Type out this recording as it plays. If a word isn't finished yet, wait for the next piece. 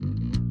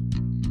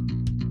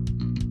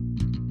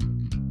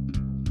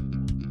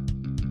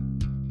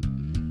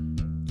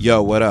Yo,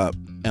 what up?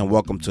 And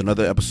welcome to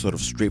another episode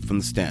of Straight from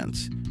the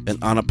Stands, an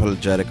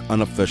unapologetic,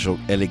 unofficial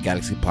LA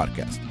Galaxy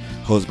podcast,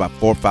 hosted by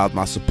four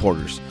Foulmouth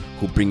supporters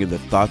who bring you their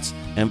thoughts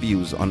and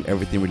views on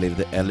everything related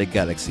to LA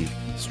Galaxy,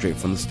 straight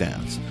from the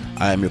stands.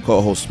 I am your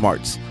co-host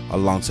Smarts,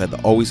 alongside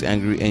the always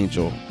angry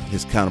Angel,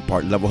 his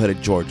counterpart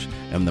level-headed George,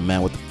 and the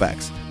man with the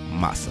facts,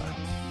 Masa.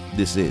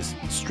 This is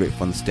Straight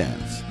from the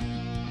Stands.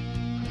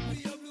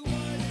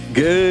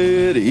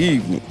 Good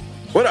evening.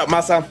 What up,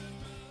 Masa?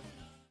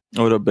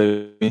 What up,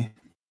 baby?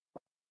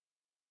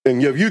 And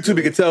you have YouTube,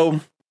 you can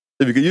tell.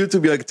 If you can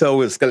YouTube, you can tell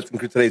with Skeleton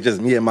Crew today, just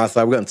me and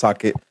Masa. We're gonna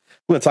talk it.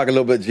 We're gonna talk a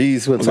little bit.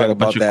 G's. We're gonna talk a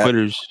about bunch that. of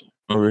quitters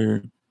over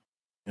here.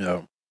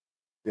 Yeah.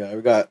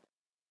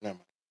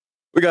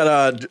 We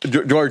got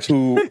George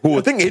who I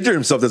think injured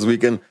himself this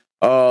weekend.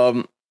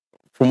 From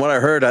what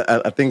I heard,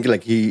 I think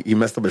like he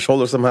messed up his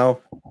shoulder somehow.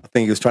 I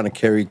think he was trying to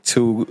carry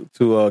two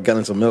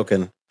gallons of milk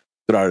and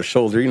threw out his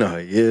shoulder. You know how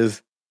he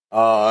is.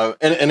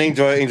 And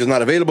Angel's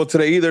not available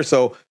today either.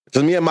 So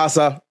just me and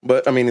Masa.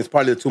 But I mean, it's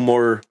probably the two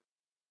more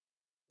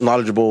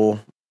knowledgeable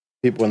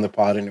people in the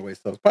pod anyway.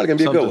 So it's probably gonna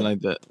be a good one. Like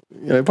that.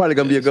 Yeah, it's probably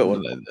gonna be a good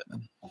one. Like that.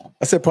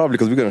 I said probably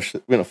because we're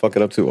gonna fuck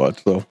it up too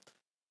much. So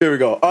here we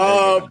go.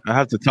 I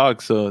have to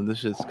talk, so this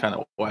shit's kind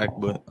of whack.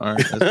 But all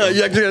right,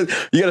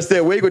 you gotta stay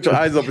awake with your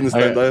eyes open this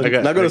time.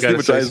 Not gonna sleep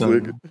with your eyes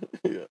awake.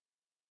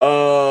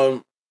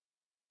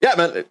 Yeah,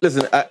 man.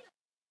 Listen,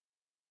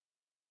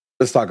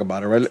 let's talk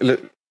about it. Right,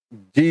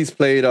 G's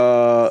played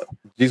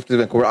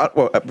Vancouver.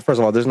 Well, first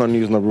of all, there's no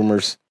news, no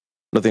rumors,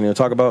 nothing to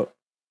talk about.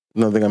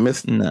 Nothing I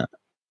missed. Nah,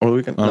 over the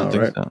weekend. I don't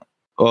think so.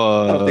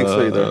 I don't think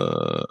so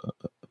either.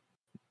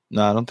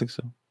 No, I don't think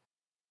so.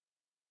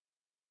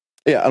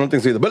 Yeah, I don't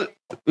think so either. But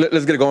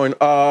let's get it going.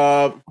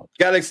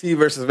 Galaxy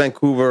versus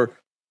Vancouver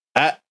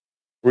at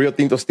Rio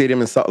Tinto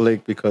Stadium in Salt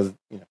Lake because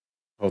the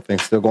whole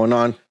thing's still going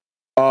on.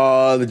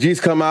 The G's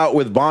come out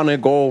with Bonner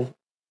goal.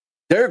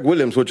 Derek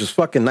Williams, which is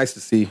fucking nice to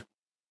see.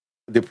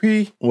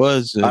 Dupuis,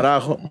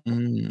 Araujo,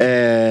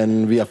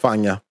 and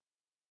Villafaña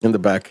in the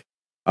back.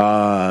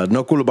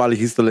 No Koulibaly,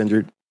 he's still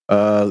injured.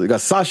 We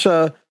got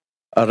Sasha,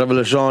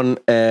 Revelación,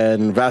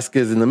 and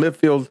Vasquez in the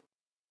midfield.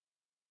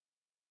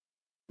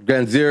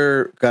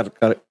 Grandsir,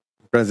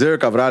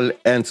 Cabral,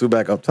 and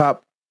Subak up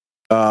top.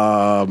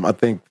 I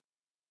think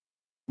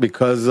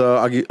because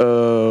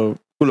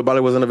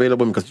Koulibaly wasn't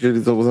available, because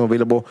Chicharito wasn't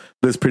available,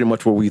 this is pretty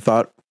much what we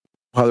thought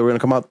how they were going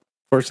to come out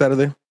first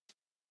Saturday.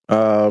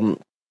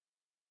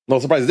 No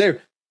surprises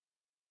there.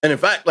 And in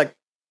fact,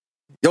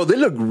 they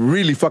look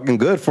really fucking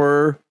good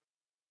for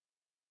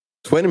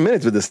 20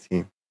 minutes with this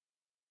team.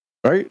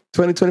 Right?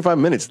 20, 25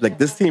 minutes.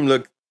 This team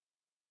looked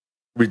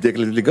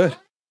ridiculously good.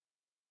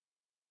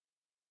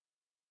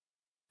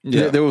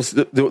 Yeah. There was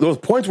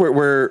points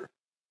where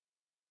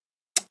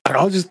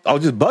I was just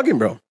bugging,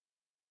 bro.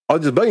 I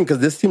was just bugging because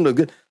this team looked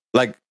good.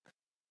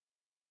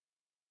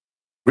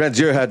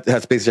 Grandsir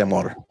had Space Jam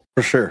water,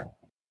 for sure.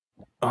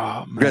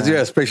 Oh, man. Grandsir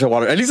had Space Jam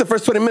water. At least the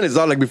first 20 minutes,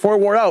 dog. Before it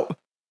wore out.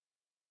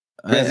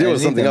 Grandsir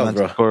was something else,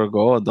 bro. For a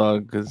goal,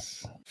 dog,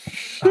 because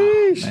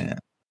man,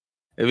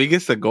 if he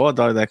gets the goal,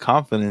 dog, that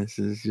confidence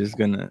is just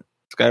gonna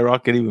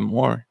skyrocket even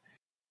more.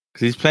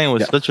 Because he's playing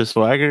with such a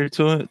swagger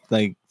to it,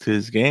 to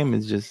his game.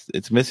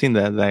 It's missing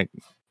that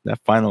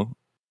final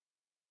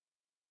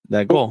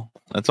goal.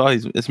 That's all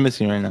it's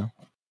missing right now.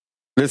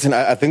 Listen,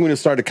 I think when you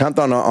start to count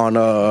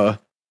on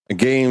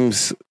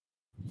games,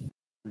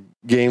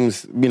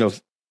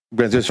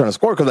 Grandsir's trying to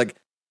score because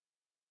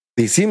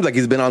he seems like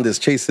he's been on this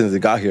chase since he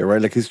got here,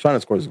 right? He's trying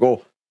to score his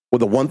goal. Well,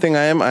 the one thing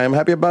I am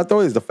happy about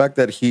though is the fact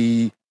that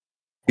he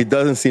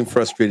doesn't seem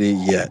frustrated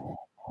yet,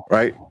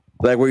 right?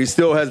 Where he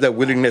still has that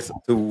willingness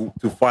to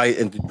fight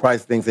and to try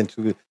things and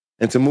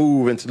to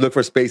move and to look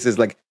for spaces.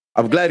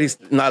 I'm glad he's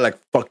not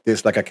fuck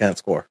this, I can't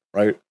score,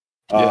 right?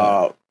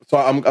 Yeah. So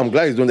I'm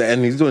glad he's doing that,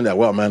 and he's doing that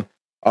well, man.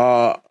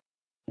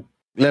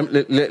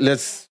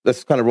 Let's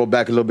kind of roll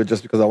back a little bit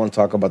just because I want to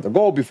talk about the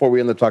goal before we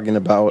end up talking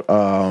about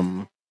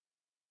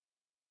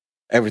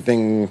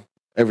everything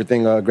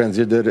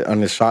Grandsir did on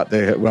his shot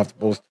they went off the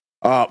post.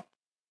 But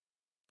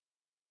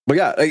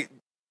yeah,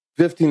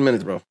 15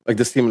 minutes, bro.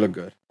 This team looked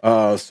good.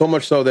 So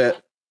much so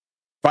that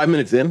 5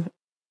 minutes in,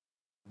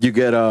 you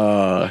get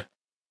a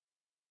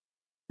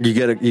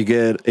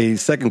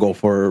second goal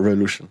for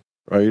Revolution,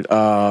 right?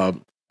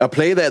 A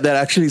play that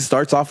actually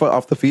starts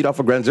off the feet off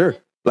of Grandsir.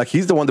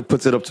 He's the one that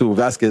puts it up to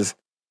Vasquez,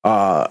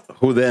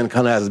 who then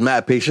kind of has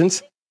mad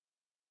patience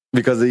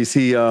because you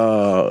see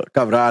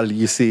Cabral,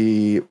 you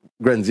see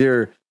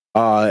Grandsir,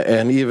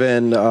 and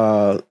even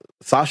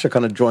Sasha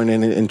kind of join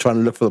in and trying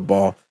to look for the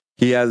ball.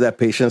 He has that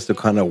patience to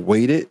kind of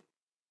wait it,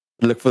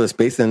 look for the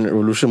space, and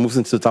Revolution moves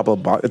into the top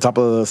of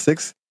the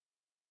six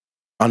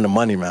on the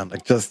money, man.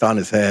 Just on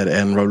his head,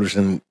 and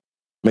Revolution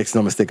makes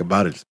no mistake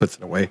about it, just puts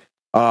it away.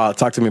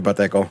 Talk to me about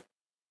that goal.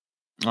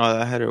 Oh,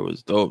 that header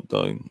was dope,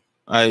 dog.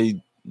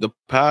 The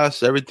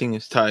pass, everything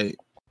is tight,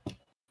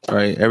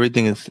 right?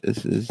 Everything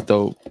is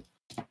dope.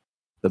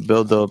 The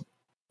build up,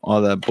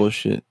 all that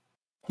bullshit,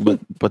 but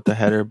the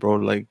header, bro,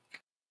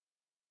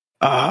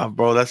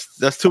 bro,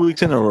 that's 2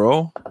 weeks in a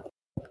row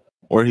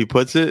where he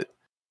puts it.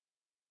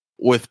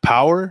 with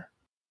power,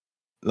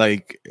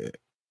 like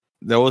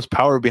there was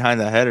power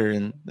behind that header,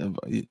 and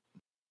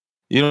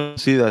you don't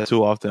see that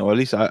too often. Or at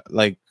least I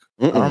don't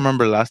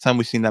remember the last time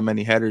we seen that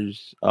many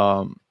headers.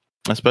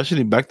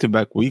 Especially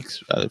back-to-back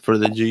weeks for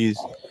the G's,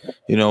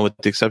 with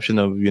the exception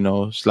of,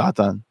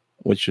 Zlatan,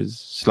 which is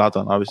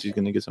Zlatan. Obviously, he's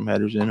going to get some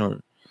headers in, or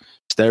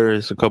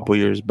Steris a couple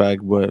years back.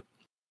 But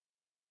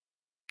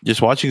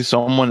just watching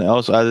someone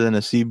else other than a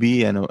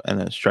CB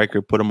and a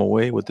striker put him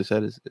away with his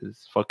head is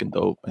fucking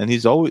dope. And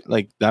he's always,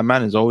 that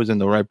man is always in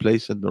the right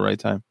place at the right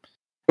time,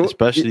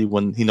 especially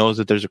when he knows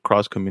that there's a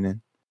cross coming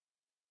in.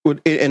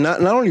 And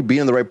not only be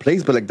in the right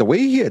place, but, the way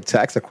he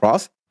attacks a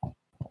cross,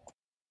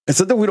 it's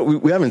something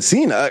we haven't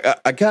seen.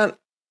 I can't.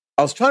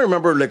 I was trying to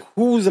remember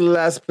who's the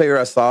last player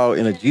I saw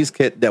in a G's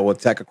kit that will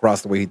attack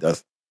across the way he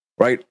does.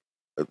 Right,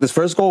 this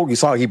first goal you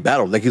saw he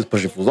battled, he was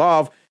pushing fools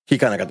off. He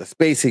kind of got the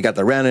space, he got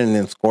the ran in and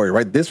then scored.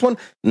 Right, this one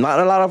not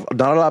a lot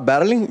of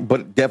battling,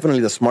 but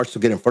definitely the smarts to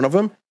get in front of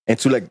him and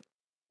to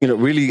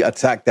really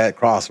attack that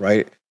cross.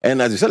 Right,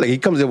 and as you said, he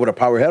comes in with a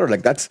power header.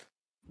 That's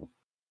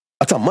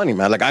on money,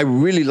 man. I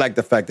really like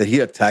the fact that he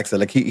attacks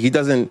it. He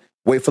doesn't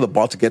wait for the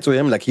ball to get to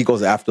him. He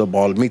goes after the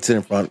ball, meets it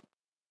in front,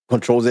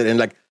 controls it,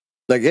 and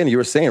again, you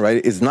were saying,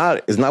 right? It's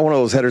not one of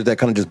those headers that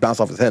kind of just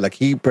bounce off his head.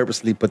 He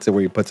purposely puts it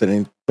where he puts it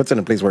in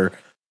a place where,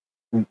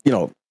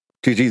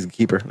 TG's the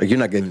keeper. You're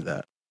not getting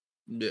that.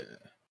 Yeah,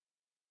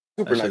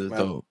 super nice, man.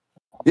 Dope.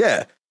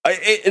 Yeah,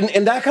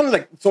 and that kind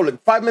of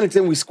 5 minutes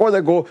in, we score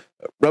that goal.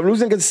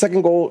 Revolution gets the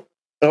second goal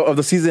of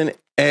the season,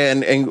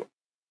 and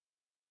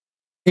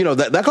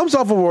that comes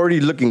off of already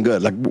looking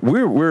good.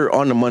 We're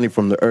on the money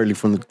from the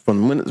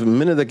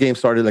minute the game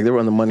started. They were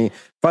on the money.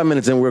 5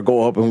 minutes in, we're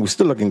go up, and we're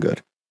still looking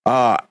good.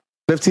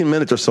 15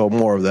 minutes or so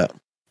more of that,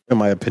 in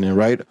my opinion.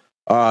 Right?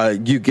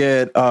 You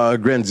get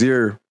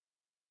Granzier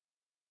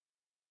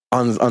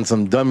on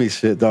some dummy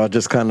shit.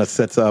 Just kind of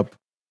sets up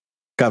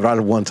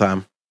Cabral one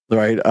time.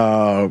 Right?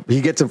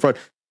 He gets in front.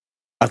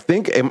 I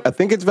think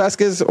it's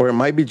Vasquez, or it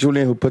might be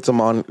Julian who puts him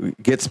on.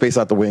 Gets space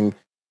out the wing.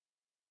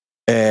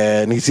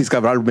 And he sees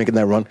Cabral making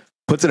that run,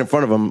 puts it in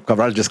front of him.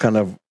 Cabral just kind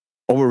of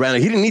overran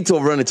it. He didn't need to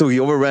overrun it too. He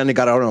overran it,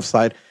 got out on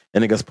offside,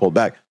 and it gets pulled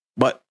back.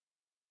 But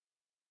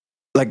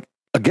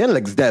again,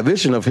 that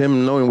vision of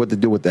him knowing what to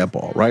do with that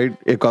ball, right?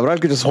 If Cabral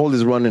could just hold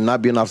his run and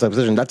not be in offside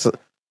position, that's an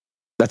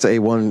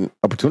A1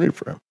 opportunity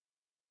for him.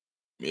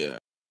 Yeah.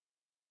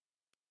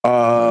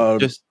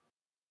 Just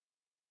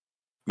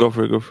go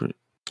for it.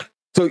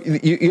 So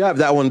you have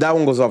that one. That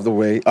one goes off the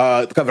way.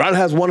 Cabral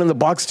has one in the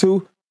box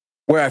too,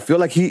 where I feel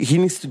like he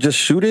needs to just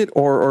shoot it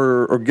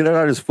or get it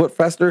out of his foot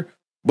faster,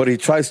 but he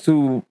tries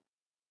to,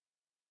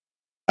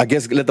 I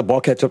guess, let the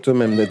ball catch up to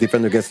him, and the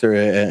defender gets there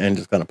and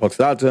just kind of pokes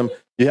it out to him.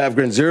 You have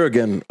Granzier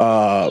again,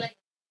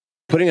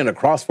 putting in a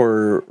cross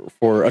for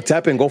a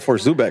tap and go for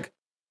Zubek,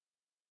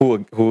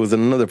 who is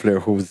another player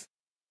who's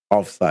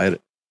offside.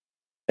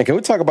 And can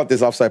we talk about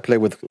this offside play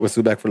with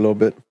Zubek for a little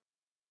bit?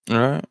 All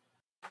right.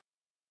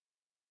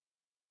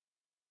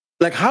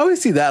 How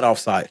is he that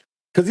offside?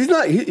 Because he's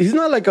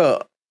not like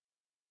a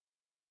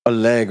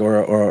leg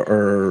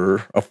or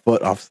a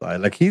foot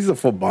offside. He's a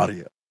full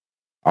body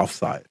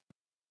offside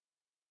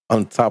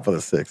on top of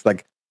the six.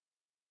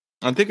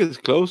 I think it's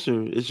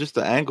closer. It's just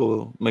the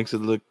angle makes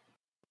it look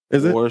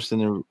worse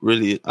than it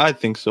really is. I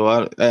think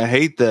so. I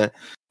hate that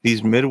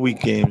these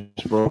midweek games,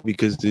 bro,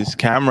 because these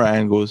camera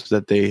angles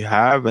that they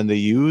have and they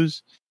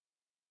use.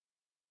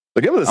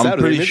 I'm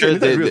pretty sure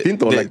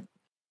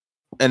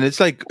and it's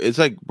like,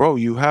 bro,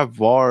 you have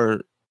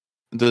VAR.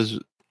 Does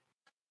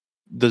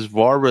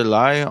VAR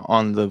rely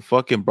on the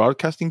fucking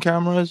broadcasting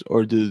cameras,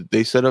 or do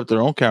they set up their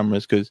own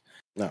cameras? Because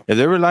if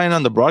they're relying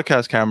on the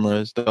broadcast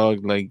cameras,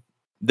 dog,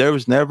 there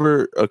was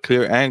never a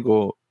clear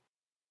angle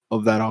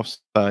of that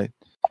offside.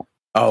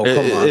 Oh,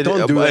 come on.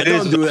 Don't do that.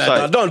 Don't do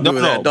that. Don't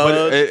do that, dog.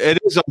 But it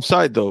is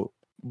offside, though.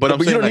 But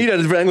you don't need a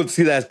different angle to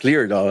see that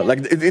clear, dog.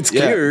 It's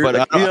clear.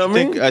 But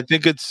I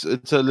think it's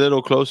a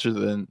little closer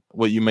than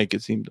what you make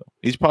it seem, though.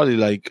 He's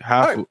probably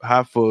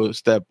half a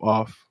step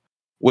off,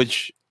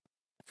 which...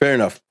 Fair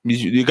enough.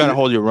 You got to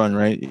hold your run,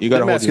 right? You got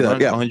to hold your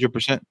run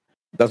 100%.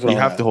 That's what you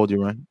have to hold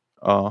your run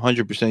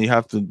 100%. You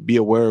have to be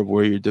aware of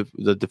where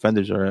the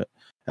defenders are at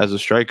as a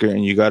striker,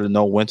 and you got to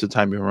know when to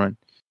time your run.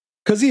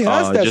 Because he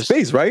has that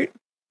space, right?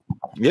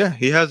 Yeah,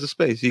 he has the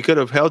space. He could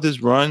have held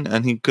his run,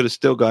 and he could have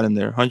still got in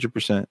there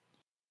 100%.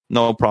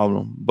 No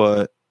problem.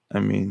 But, I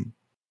mean...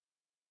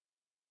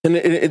 And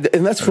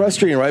that's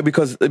frustrating, right?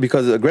 Because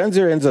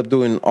Granzier ends up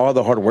doing all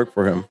the hard work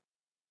for him.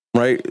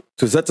 Right,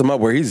 to set him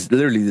up where he's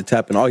literally the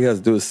tap, and all he has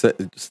to do is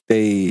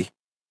stay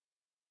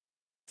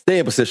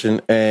in position,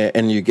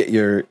 and you get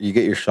your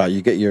shot,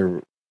 you get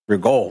your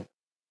goal.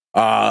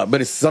 But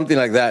it's something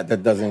like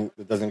that doesn't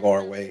go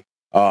our way.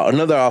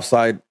 Another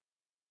offside,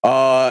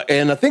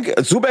 and I think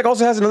Zubek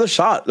also has another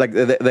shot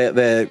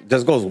that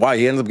just goes wide.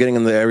 He ends up getting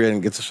in the area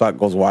and gets a shot,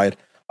 goes wide.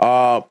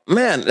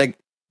 Man,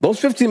 those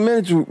 15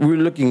 minutes we're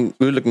looking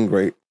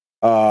great.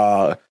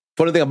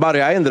 Funny thing about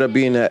it, I ended up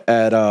being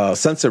at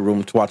Sunset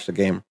Room to watch the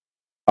game.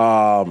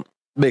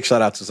 Big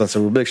shout out to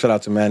Sunset Room. Big shout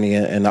out to Manny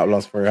and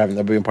Outlaws for having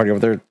that being party over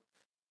there.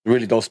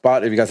 Really dope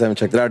spot. If you guys haven't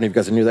checked it out, and if you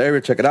guys are new to the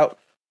area, check it out.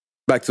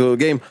 Back to the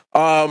game.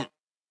 I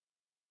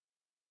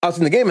was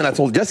in the game and I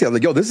told Jesse, I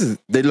was like, yo,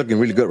 they're looking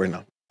really good right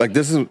now. Like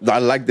I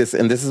like this,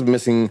 and this is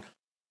missing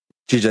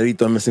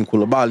Chicharito, missing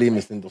Koulibaly,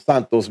 missing Dos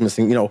Santos,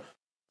 missing,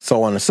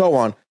 so on and so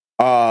on.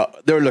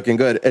 They were looking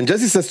good. And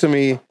Jesse says to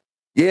me,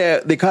 yeah,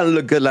 they kind of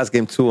looked good last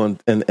game too, and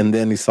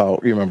then you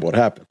remember what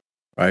happened,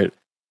 right?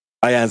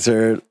 I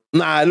answered,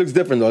 nah, it looks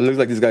different though. It looks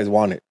like these guys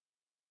want it.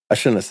 I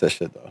shouldn't have said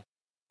shit though.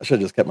 I should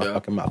have just kept my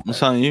fucking mouth. I'm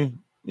telling you.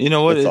 You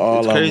know what?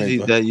 It's crazy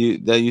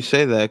that you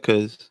say that,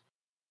 because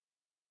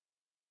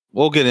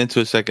we'll get into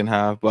a second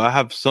half, but I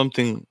have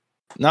something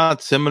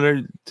not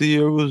similar to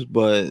yours,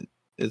 but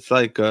it's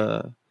like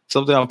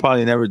something I'll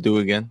probably never do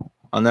again.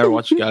 I'll never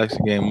watch a Galaxy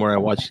game where I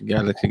watch the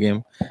Galaxy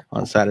game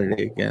on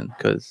Saturday again,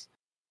 because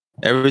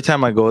every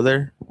time I go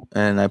there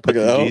and I put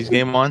the G's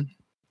game on,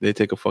 they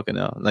take a fucking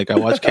L. Like I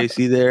watch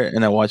KC there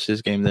and I watch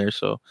this game there,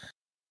 so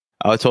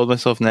I told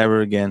myself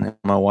never again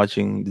am I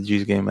watching the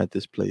G's game at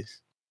this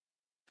place.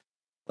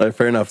 All right,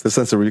 fair enough. The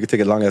sense where you could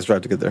take a long ass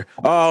drive to get there.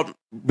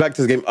 Back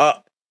to this game.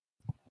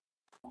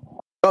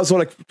 So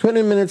like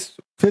 20 minutes,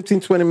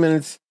 15, 20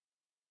 minutes,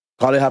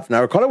 call it half an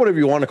hour, call it whatever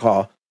you want to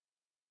call.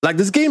 Like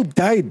this game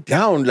died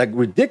down like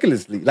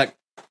ridiculously. Like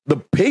the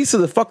pace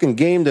of the fucking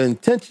game, the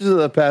intentions of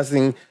the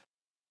passing,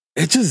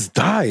 it just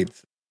died.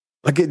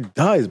 Like it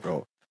dies,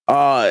 bro.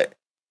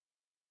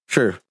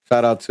 Sure.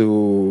 Shout out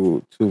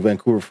to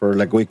Vancouver for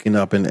like waking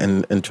up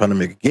and trying to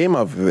make a game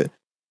out of it.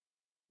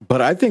 But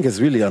I think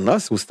it's really on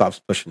us who stops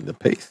pushing the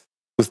pace,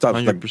 who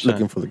stops like,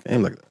 looking for the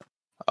game like that.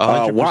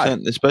 100%, why?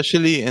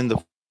 Especially in the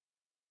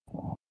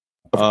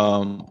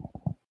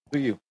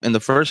in the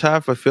first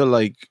half, I feel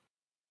like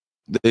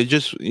they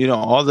just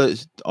all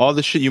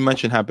the shit you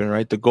mentioned happened,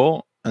 right? The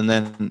goal and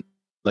then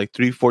like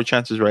 3-4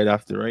 chances right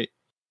after, right?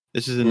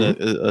 This is in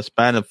a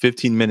span of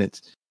 15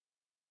 minutes.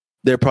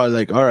 They're probably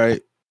like, all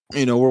right,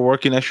 we're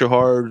working extra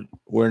hard.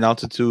 We're in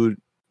altitude.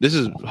 This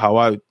is how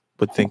I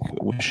would think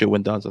shit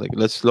went down. So like,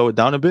 let's slow it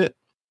down a bit.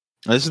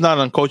 And this is not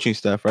on coaching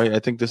staff, right? I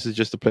think this is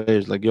just the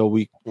players. Like, yo,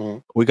 we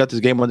got this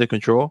game under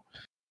control.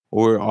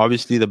 We're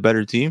obviously the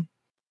better team.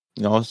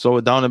 Slow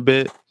it down a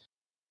bit.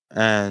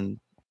 And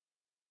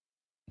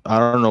I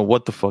don't know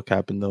what the fuck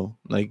happened though.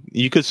 Like,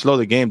 you could slow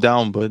the game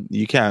down, but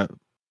you can't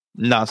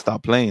not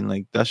stop playing.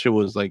 Like, that shit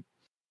was like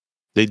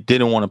they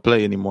didn't want to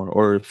play anymore,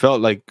 or it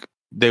felt like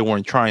they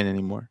weren't trying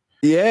anymore.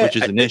 Yeah, which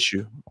is an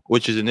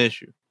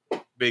issue.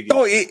 Big.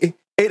 Oh,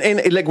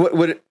 and like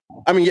what?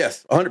 I mean,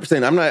 yes,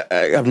 100%. I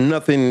have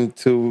nothing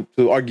to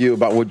argue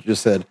about what you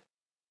just said.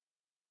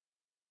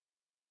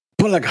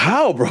 But like,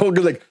 how, bro?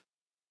 Like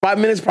 5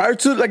 minutes prior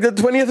to like the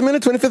 20th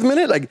minute, 25th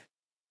minute, like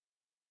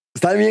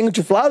it's not even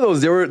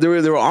chuflados.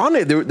 They were on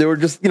it. They were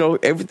just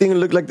everything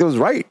looked like it was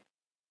right.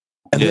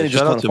 And then it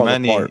just shout out to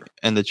Manny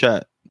in the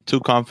chat. Too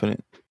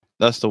confident.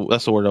 That's the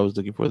word I was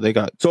looking for. They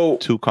got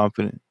too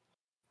confident.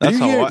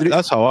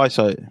 That's how I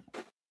saw it.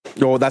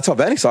 No, that's how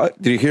Vanny saw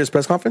it. Did you hear his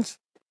press conference?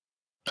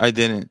 I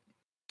didn't.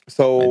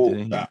 So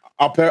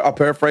I'll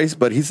paraphrase,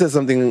 but he said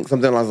something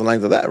along the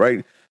lines of that,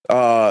 right?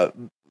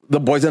 The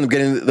boys ended up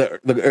getting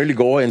the early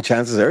goal and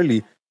chances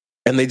early,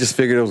 and they just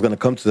figured it was going to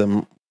come to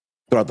them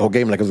throughout the whole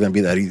game, like it was going to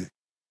be that easy,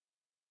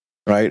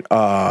 right?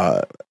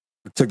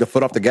 Took the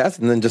foot off the gas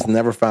and then just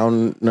never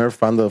found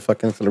the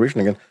fucking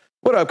acceleration again.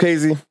 What up,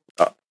 Casey?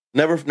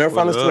 Never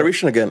found the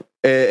acceleration again,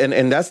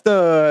 and that's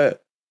the.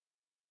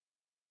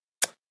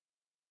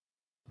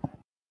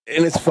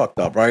 And it's fucked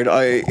up, right?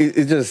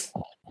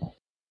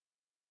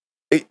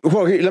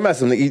 Well, let me ask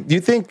something. Do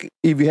you think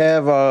if you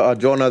have a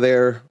Jonah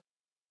there,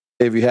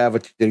 if you have a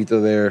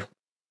Chicharito there,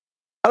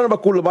 I don't know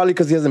about Koulibaly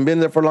because he hasn't been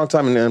there for a long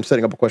time, and I'm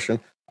setting up a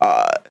question.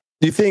 Do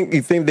you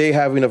think they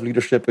have enough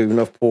leadership,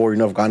 enough pour,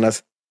 enough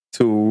ganas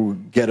to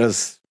get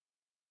us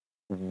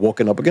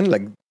woken up again,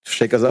 like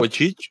shake us up? With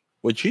Cheech,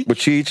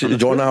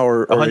 Jonah,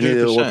 or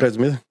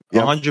 100%.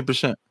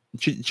 100%.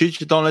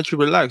 Cheech don't let you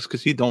relax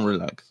because he don't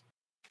relax.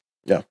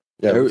 Yeah.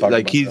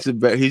 Like he's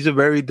a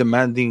very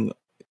demanding.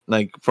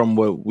 Like from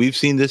what we've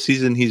seen this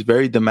season, he's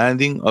very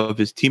demanding of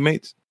his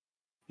teammates.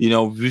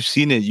 You've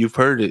seen it, you've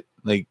heard it.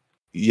 Like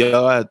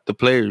yell at the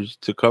players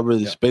to cover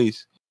the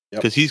space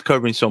because he's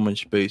covering so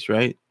much space,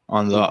 right,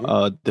 on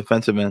the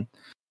defensive end.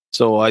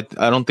 So I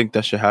don't think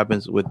that shit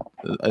happens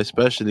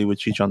especially with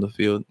Cheech on the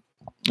field.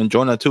 And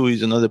Jonah too.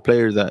 He's another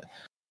player that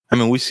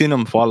we've seen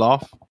him fall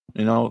off.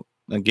 In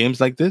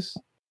games like this,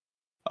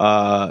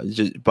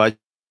 with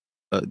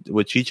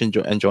Cheech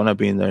and Jonah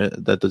being there,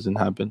 that doesn't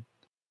happen.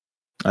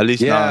 At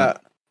least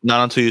not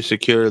until you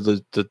secure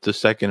the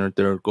second or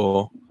third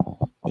goal.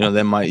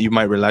 You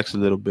might relax a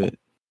little bit,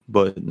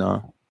 but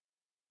no.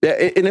 Yeah,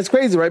 and it's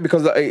crazy, right?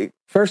 Because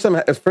first time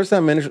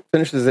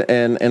finishes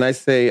and I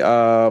say,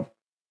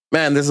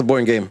 man, this is a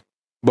boring game,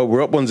 but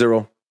we're up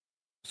 1-0,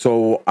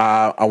 so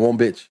I won't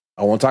bitch.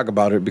 I won't talk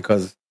about it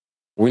because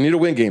we need to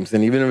win games,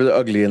 and even if they're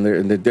ugly and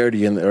they're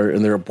dirty and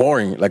they're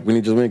boring, like we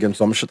need to win games.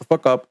 So I'm gonna shut the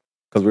fuck up.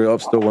 Because we're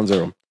up still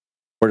 1-0,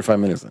 45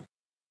 minutes in.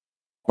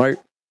 Right?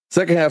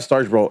 Second half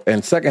starts, bro.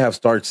 And second half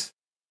starts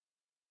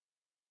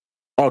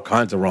all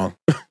kinds of wrong.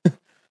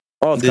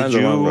 All kinds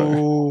of wrong,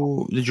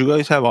 right? Did you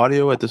guys have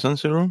audio at the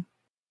Sunset Room?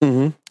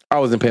 Mm-hmm. I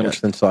wasn't paying much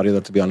attention to audio,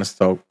 though, to be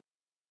honest.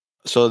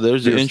 So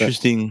there's an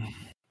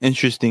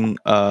interesting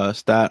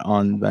stat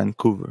on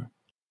Vancouver.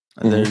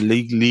 And they're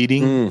league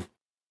leading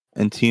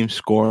and team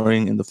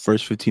scoring in the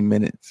first 15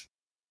 minutes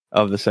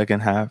of the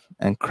second half.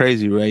 And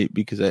crazy, right?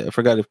 Because I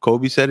forgot if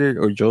Kobe said it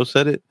or Joe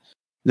said it.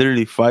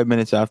 Literally 5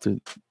 minutes after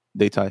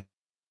they tied.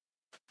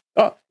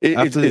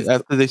 After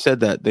they said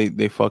that,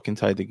 they fucking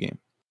tied the game.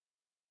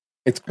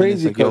 It's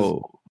crazy because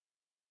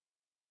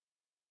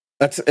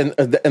that's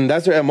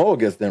their MO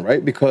against them,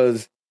 right?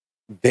 Because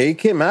they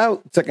came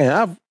out second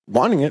half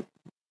wanting it,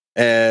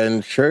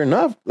 and sure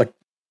enough, like,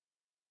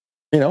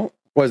 you know,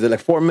 what is it, like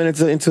 4 minutes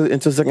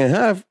into second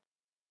half,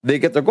 they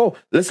get their goal.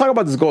 Let's talk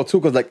about this goal too,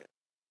 because like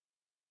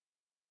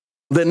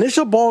the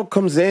initial ball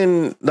comes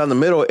in down the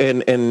middle,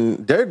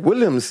 and Derek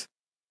Williams,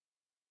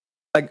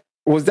 like,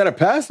 was that a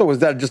pass or was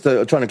that just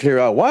trying to clear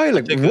out wide?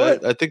 Like,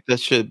 what? I think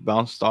that shit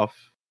bounced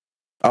off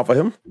of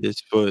him.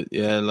 His foot,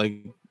 yeah. Like,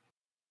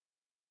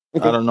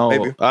 okay, I don't know.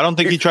 Maybe. I don't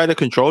think he tried to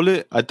control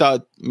it. I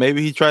thought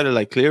maybe he tried to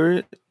like clear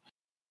it,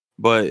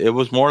 but it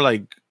was more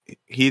like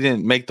he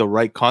didn't make the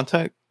right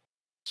contact,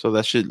 so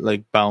that shit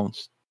like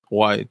bounced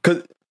wide.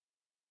 Because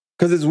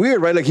it's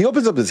weird, right? Like, he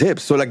opens up his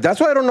hips, so like that's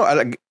why I don't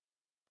know.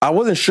 I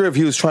wasn't sure if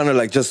he was trying to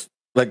like just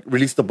like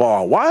release the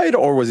ball wide,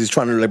 or was he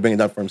trying to like bring it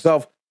down for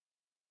himself.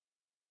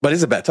 But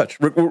it's a bad touch.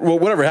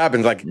 Whatever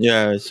happens, like,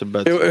 yeah, it's a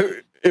bad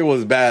touch. It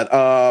was bad.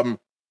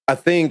 I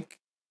think,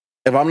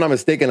 if I'm not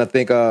mistaken,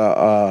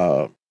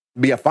 Villafaña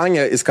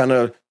is kind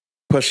of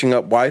pushing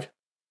up wide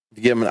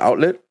to give him an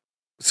outlet.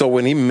 So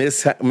when he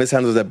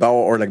mishandles that ball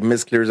or like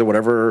misclears or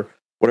whatever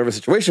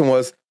situation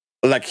was,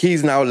 like,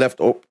 he's now left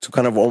to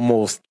kind of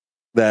almost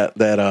that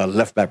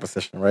left back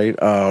position, right?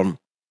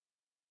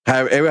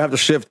 Have to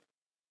shift,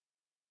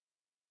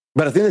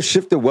 but I think they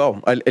shifted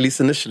well, at least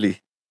initially.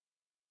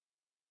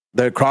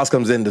 The cross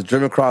comes in, the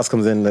driven cross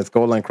comes in, that's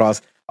goal line cross.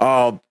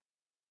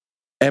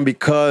 And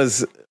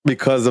because I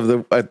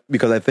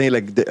think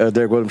like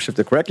Derek Williams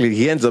shifted correctly,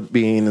 he ends up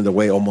being in the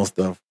way almost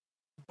of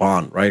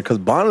Bond, right? Because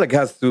Bond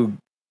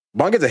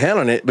gets a hand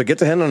on it, but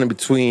gets a hand on it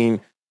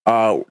between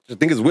I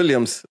think it's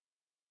Williams,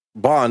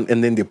 Bond,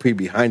 and then Dupuis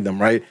behind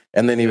them, right?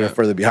 And then even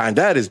further behind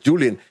that is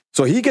Julian.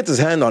 So he gets his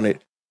hand on it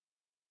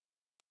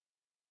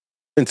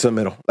into the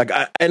middle. Like,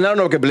 and I don't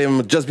know if I can blame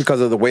him just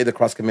because of the way the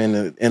cross came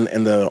in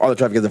and the all the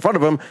traffic is in front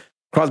of him.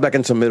 Cross back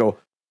into the middle.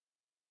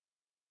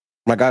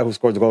 My guy who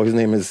scored the goal, his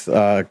name is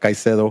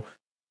Caicedo.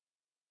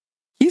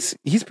 He's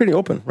pretty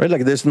open, right?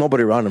 Like, there's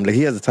nobody around him. Like,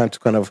 he has the time to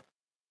kind of,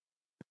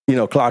 you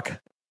know,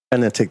 clock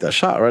and then take that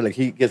shot, right? Like,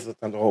 he gets the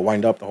time to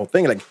wind up the whole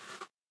thing. Like,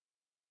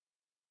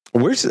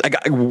 where's like,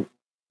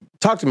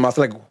 talk to him. I was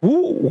like,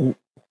 who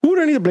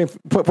do I need to blame?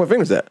 Put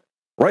fingers at,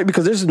 right?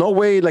 Because there's no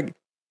way. Like,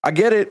 I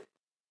get it.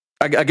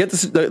 I get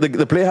this.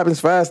 The play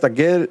happens fast. I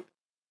get it.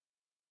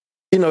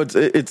 You know,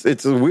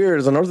 it's weird.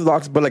 It's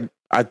unorthodox, but like,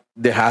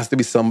 there has to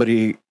be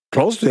somebody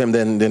close to him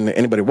than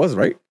anybody was,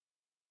 right?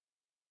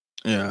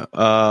 Yeah.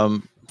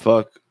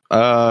 Fuck.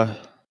 I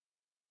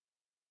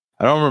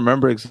don't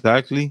remember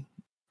exactly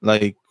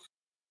like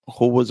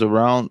who was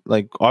around.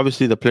 Like,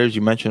 obviously the players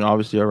you mentioned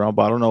obviously around,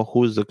 but I don't know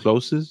who is the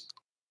closest.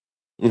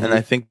 Mm-hmm. And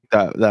I think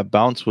that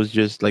bounce was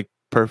just like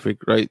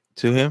perfect, right,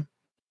 to him.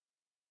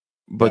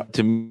 But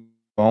to me,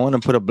 if I want to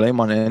put a blame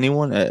on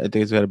anyone, I think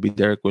it's got to be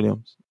Derek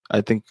Williams.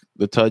 I think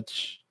the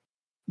touch,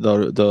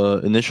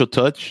 the initial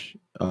touch,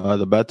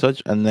 the bad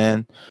touch, and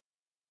then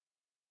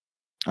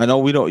I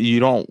know you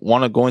don't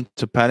want to go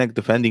into panic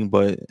defending,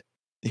 but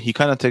he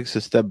kind of takes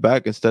a step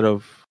back instead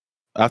of,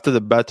 after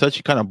the bad touch,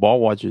 he kind of ball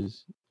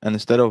watches, and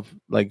instead of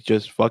like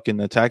just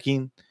fucking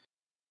attacking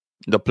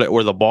the play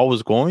where the ball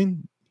was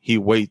going, he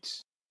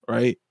waits,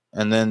 right?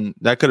 And then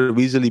that could have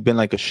easily been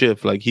like a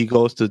shift, like he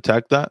goes to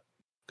attack that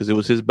because it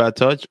was his bad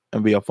touch,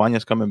 and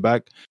Villafaña's coming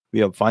back.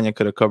 Villafaña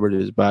could have covered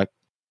his back.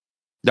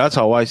 That's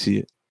how I see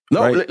it.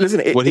 No, right?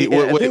 Listen. Would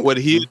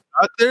he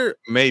out there?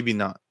 Maybe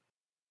not.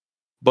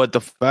 But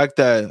the fact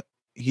that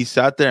he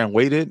sat there and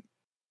waited,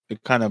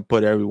 it kind of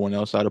put everyone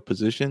else out of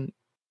position.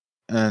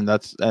 And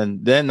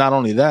then not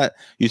only that,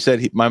 you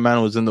said my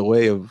man was in the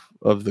way of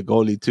the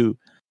goalie too.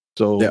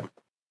 So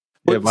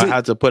if I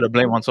had to put a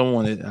blame on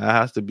someone, it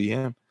has to be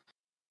him.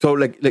 So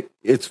like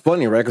it's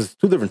funny, right? Because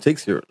two different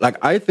takes here.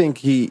 Like, I think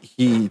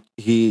he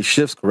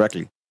shifts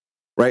correctly,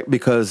 right?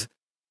 Because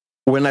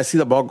when I see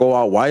the ball go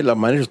out wide, like,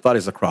 my initial thought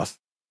is a cross,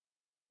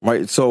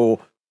 right? So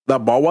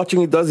that ball watching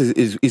he does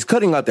is he's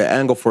cutting out the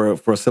angle for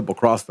a simple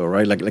cross, though,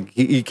 right? Like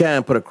he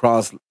can't put a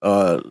cross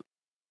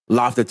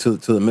lofted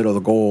to the middle of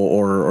the goal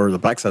or the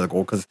backside of the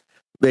goal, because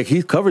like,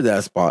 he's covered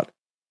that spot.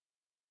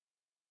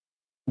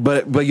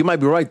 But you might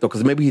be right though,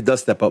 because maybe he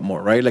does step up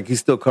more, right? Like, he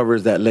still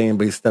covers that lane,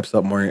 but he steps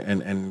up more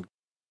and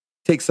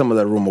takes some of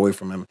that room away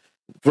from him,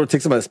 or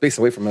takes some of that space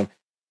away from him.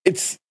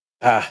 It's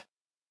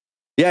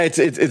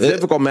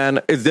difficult,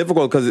 man. It's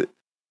difficult because,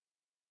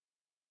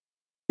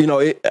 you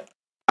know,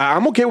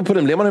 I'm okay with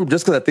putting blame on him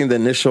just because I think the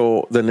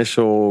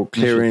initial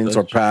clearance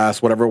or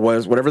pass,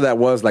 whatever that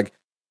was, like,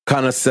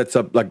 kind of sets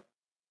up like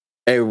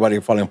everybody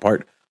falling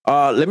apart.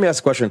 Let me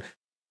ask a question.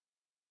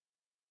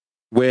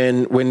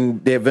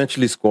 When they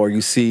eventually score,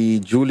 you see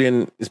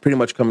Julian is pretty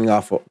much coming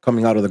out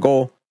of the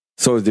goal.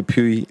 So is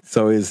Dupuis.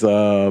 So is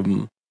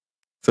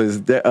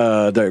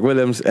Derek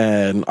Williams,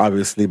 and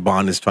obviously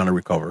Bond is trying to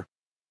recover.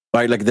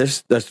 Right, like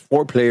there's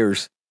 4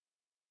 players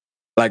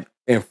like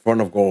in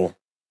front of goal,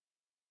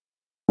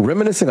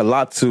 reminiscing a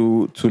lot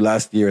to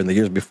last year and the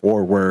years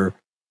before, where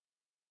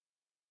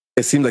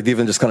it seemed like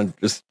Devin just kind of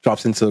just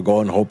drops into the goal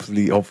and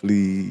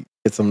hopefully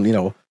get some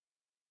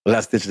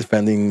last ditch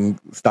defending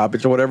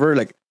stoppage or whatever.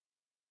 Like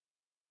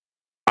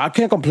I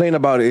can't complain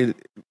about it,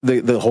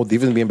 the whole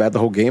defense being bad the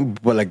whole game,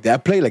 but like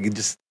that play, like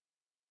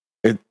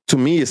to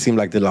me it seemed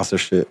like they lost their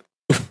shit.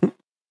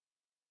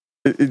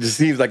 It just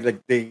seems like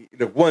they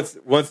once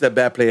that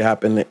bad play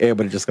happened,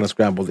 everybody just kind of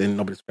scrambled and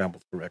nobody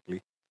scrambled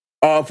correctly.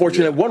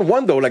 Unfortunately,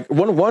 1-1 though, like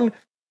 1-1.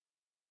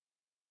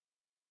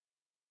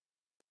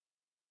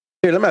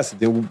 Here, let me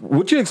ask you: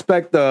 would you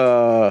expect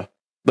the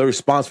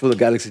response for the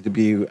Galaxy to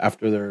be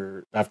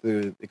after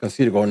they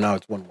conceded a goal? Now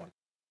it's 1-1.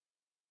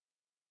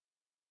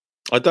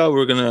 I thought we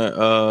were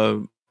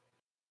gonna.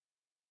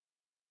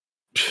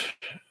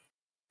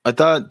 I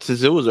thought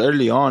since it was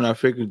early on, I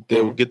figured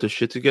they would get their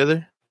shit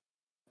together.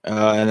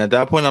 And at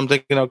that point, I'm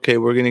thinking, okay,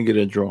 we're going to get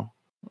a draw,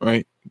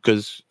 right?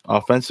 Because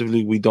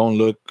offensively, we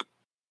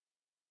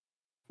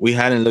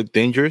hadn't looked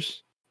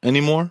dangerous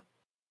anymore.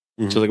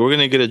 Mm-hmm. So, like, we're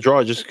going to get a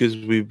draw just because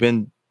we've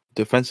been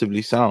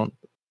defensively sound,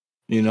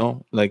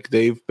 Like,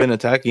 they've been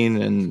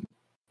attacking and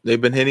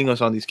they've been hitting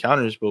us on these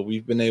counters, but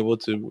we've been able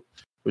to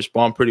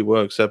respond pretty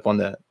well, except on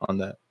that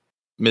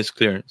missed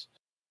clearance.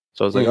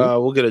 So, I was like,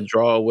 we'll get a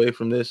draw away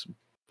from this,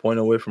 point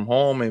away from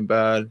home, ain't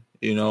bad,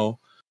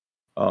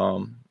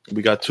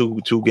 We got two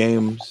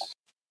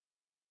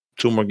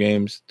more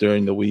games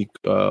during the week.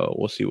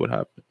 We'll see what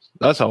happens.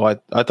 That's how I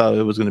thought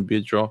it was going to be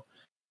a draw.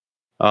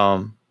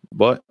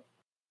 But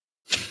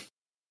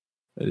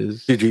it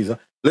is. GG's.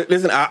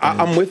 Listen,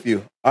 I'm with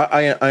you.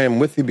 I am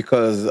with you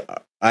because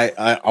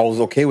I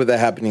was okay with that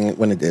happening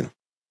when it did.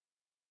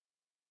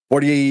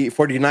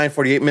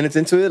 48 minutes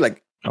into it,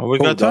 like we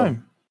got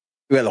time.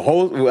 We had the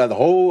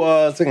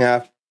whole second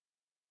half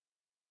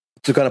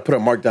to kind of put a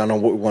mark down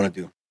on what we want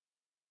to do.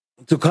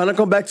 To kind of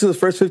come back to the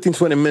first 15,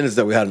 20 minutes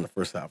that we had in the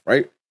first half,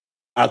 right?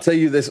 I'll tell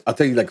you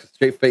like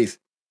straight face.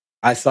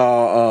 I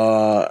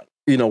saw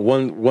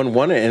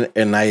 1-1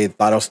 and I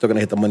thought I was still gonna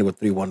hit the money with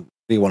 3-1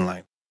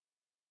 line.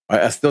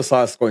 I still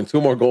saw us scoring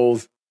 2 more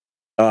goals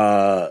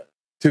to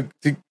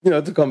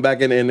come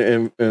back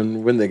and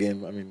win the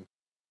game. I mean,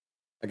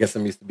 I guess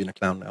I'm used to being a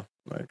clown now.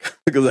 Like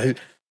because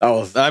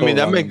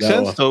that makes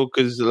sense though,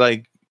 because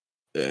like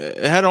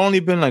it had only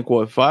been like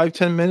what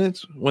 5-10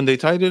 minutes when they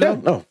tied it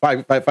up. No,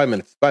 5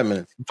 minutes. 5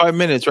 minutes. 5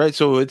 minutes, right?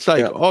 So it's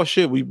like, oh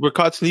shit, we were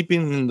caught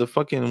sleeping in the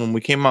fucking when we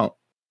came out,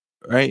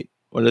 right?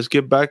 Well, let's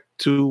get back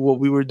to what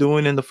we were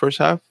doing in the first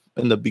half,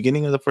 in the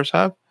beginning of the first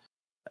half,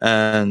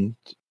 and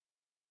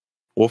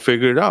we'll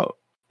figure it out.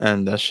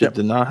 And that shit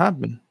did not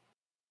happen.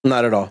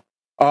 Not at all.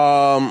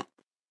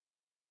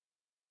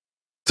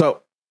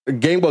 So the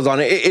game goes on,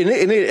 and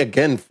it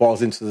again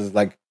falls into this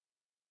like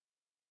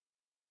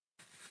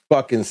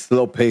fucking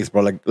slow pace,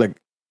 bro.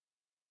 Like,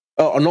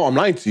 oh no, I'm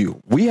lying to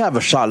you. We have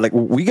a shot. Like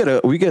we get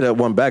a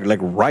one back like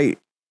right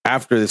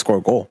after they score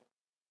a goal,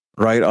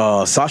 right?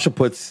 Sasha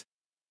puts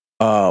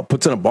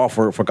in a ball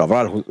for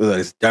Cabral that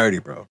is dirty,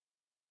 bro.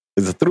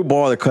 It's a through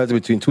ball that cuts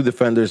between 2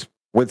 defenders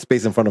with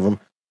space in front of him.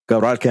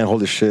 Cabral can't hold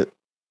his shit.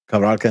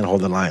 Cabral can't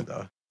hold the line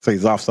though, so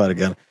he's offside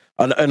again.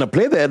 And a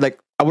play that like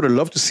I would have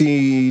loved to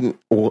see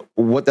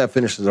what that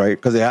finishes,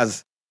 right?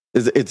 Because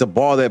it's a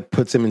ball that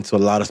puts him into a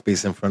lot of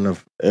space in front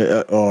of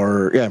in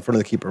front of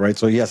the keeper, right?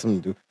 So he has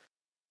something to do.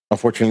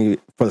 Unfortunately,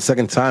 for the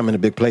second time in a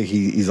big play,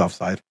 he's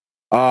offside.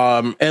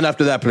 And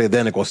after that play,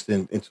 then it goes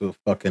into a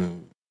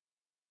fucking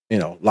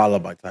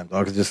lullaby time,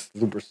 dog. It's just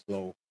super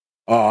slow,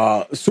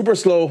 super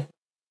slow.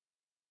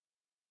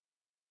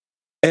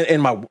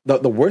 And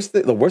the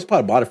worst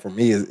part about it for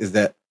me is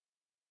that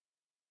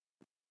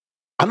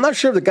I'm not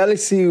sure if the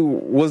Galaxy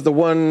was the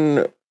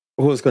one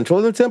who was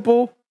controlling the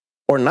tempo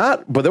or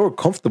not, but they were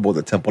comfortable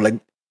with the tempo. Like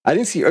I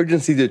didn't see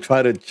urgency to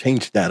try to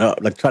change that up,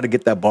 like try to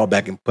get that ball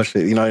back and push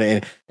it,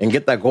 and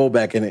get that goal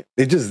back. And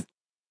it just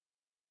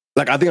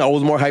like I think I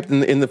was more hyped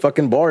in the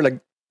fucking bar, like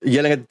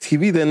yelling at the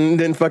TV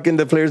than fucking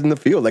the players in the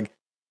field. Like,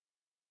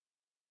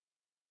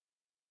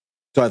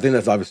 so I think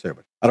that's obvious there.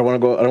 But I don't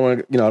want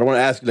to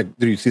ask you like,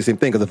 do you see the same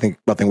thing? Because I think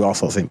we all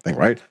saw the same thing,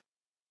 right?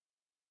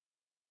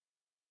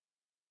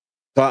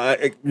 So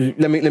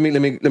let me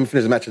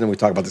finish the match and then we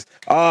talk about this.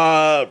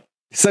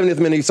 70th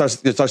minute, you start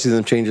seeing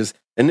some changes.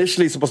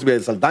 Initially, it's supposed to be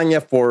Saldana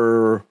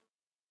for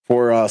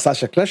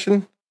Sasha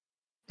Kljestan.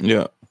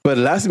 Yeah, but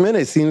last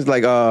minute, it seems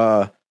like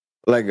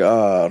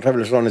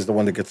Revelation is the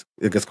one that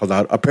gets called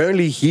out.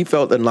 Apparently, he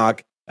felt a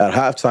knock at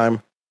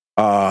halftime.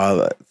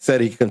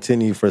 Said he could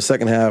continue for the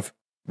second half.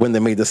 When they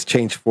made this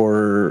change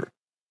for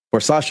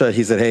Sasha,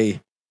 he said, "Hey,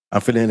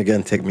 I'm feeling it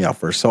again. Take me out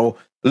first." So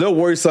a little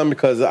worrisome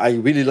because I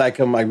really like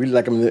him. I really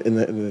like him in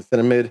the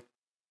center mid.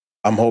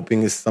 I'm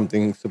hoping it's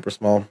something super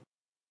small.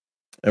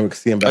 and we can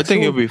see him back. I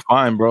think soon. he'll be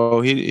fine,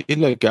 bro. He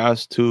looked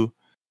gas too.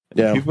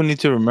 Yeah. People need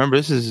to remember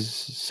this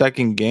is his third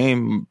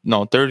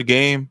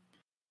game,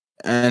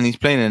 and he's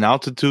playing in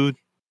altitude.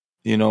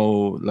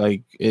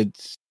 Like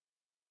it's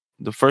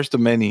the first of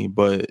many,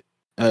 but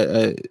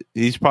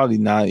he's probably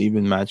not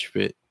even match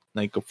fit,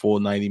 like a full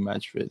 90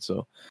 match fit.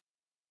 So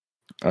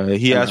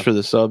he asked for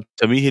the sub.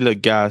 To me, he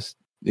looked gassed.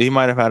 He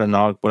might have had a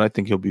knock, but I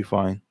think he'll be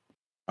fine.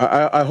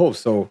 I hope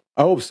so.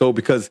 I hope so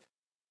because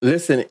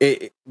listen,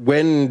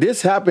 when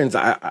this happens,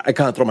 I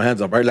kind of throw my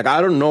hands up, right? Like I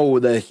don't know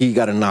that he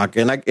got a knock,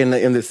 and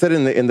in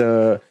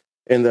the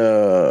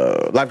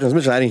live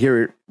transmission, I didn't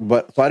hear it,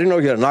 but so I didn't know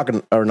if he had a knock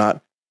or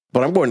not.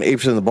 But I'm going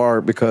apeshit in the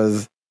bar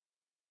because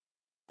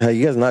have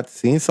you guys not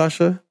seen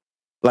Sasha?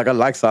 Like I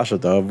like Sasha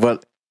though,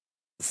 but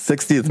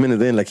 60th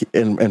minute in, like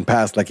and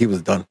past, like he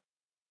was done.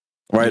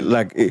 Right,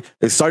 like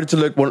it started to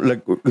look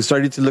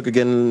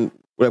again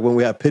like when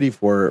we had pity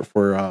for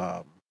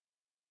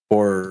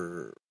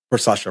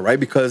Sasha, right?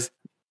 Because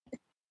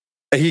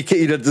he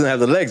doesn't have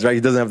the legs, right? He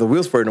doesn't have the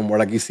wheels for it no more.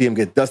 Like you see him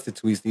get dusted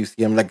too. You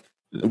see him like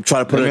try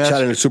to put in a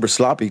chat and it's super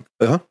sloppy.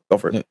 Go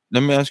for it.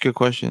 Let me ask you a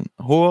question.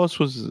 Who else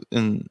was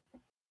in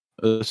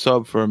a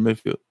sub for a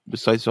midfield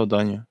besides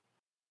Saldana?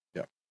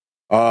 Yeah,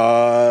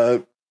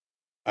 I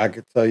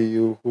could tell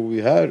you who we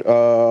had.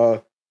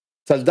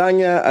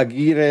 Saldana,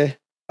 Aguirre.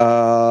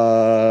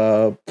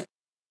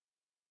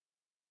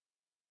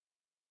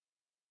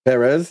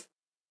 Perez,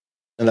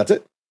 and that's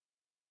it.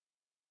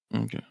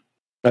 Okay,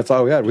 that's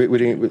all we had. We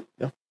didn't.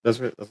 That's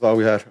it. That's all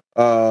we had.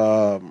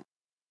 Yeah,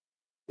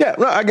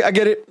 no, I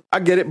get it.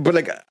 But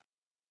like,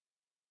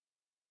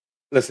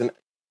 listen,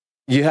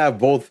 you have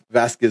both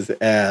Vasquez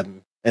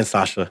and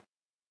Sasha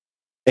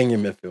in your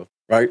midfield,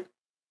 right?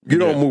 You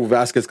don't move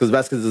Vasquez because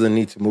Vasquez doesn't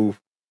need to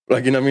move.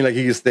 Like you know what I mean? Like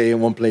he can stay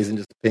in one place and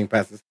just ping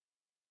passes.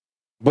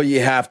 But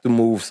you have to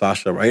move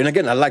Sasha, right? And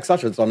again, I like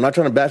Sasha, so I'm not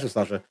trying to bash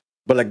Sasha.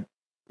 But like,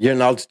 you're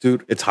in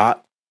altitude, it's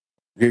hot.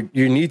 You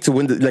need to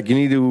win. You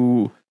need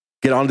to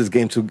get on this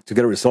game to get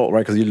a result,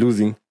 right? Because you're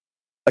losing.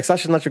 Like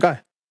Sasha's not your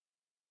guy.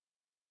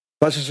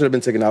 Sasha should have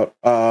been taken out,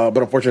 but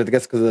unfortunately, I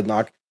guess because of the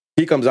knock,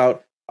 he comes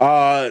out.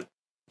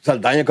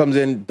 Saldana comes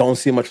in. Don't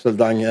see much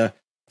Saldana.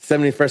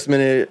 71st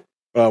minute,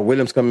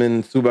 Williams come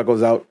in. Suba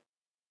goes out.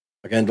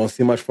 Again, don't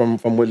see much from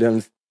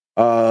Williams.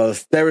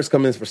 Steris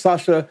comes in for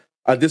Sasha.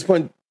 At this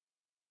point,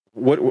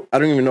 I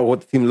don't even know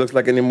what the team looks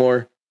like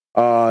anymore.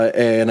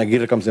 And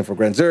Aguirre comes in for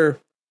Granzer.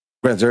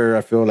 Granzer,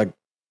 I feel like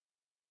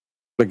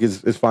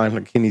it's fine.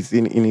 Like he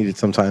needed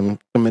some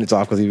minutes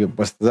off because he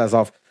busted his ass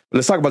off. But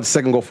let's talk about the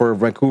second goal for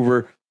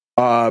Vancouver.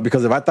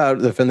 Because if I thought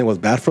defending was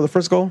bad for the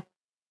first goal,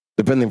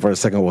 defending for the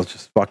second goal was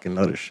just fucking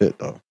utter shit,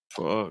 though.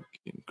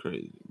 Fucking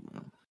crazy,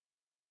 man.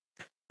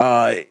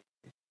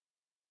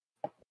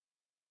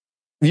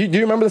 Do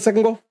you remember the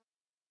second goal?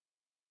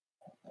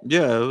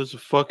 Yeah, it was a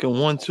fucking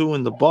 1-2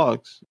 in the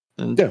box.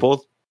 And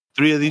both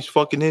three of these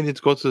fucking idiots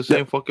go to the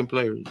same fucking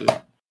players, dude.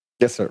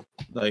 Yes, sir.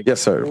 Like, yes,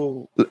 sir.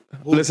 Who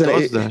Listen,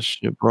 does that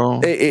shit,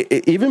 bro?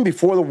 Even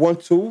before the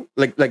 1-2,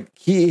 like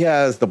he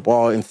has the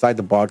ball inside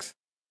the box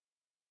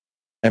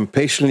and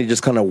patiently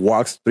just kind of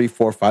walks 3,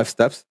 4, 5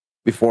 steps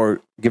before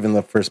giving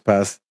the first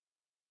pass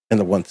in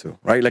the 1-2,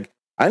 right? Like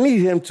I need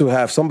him to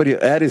have somebody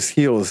at his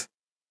heels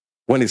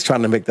when he's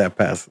trying to make that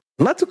pass.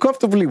 Not to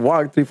comfortably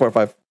walk 3, 4,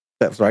 5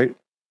 steps, right?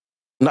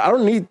 No, I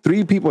don't need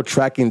 3 people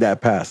tracking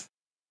that pass.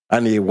 I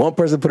need one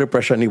person putting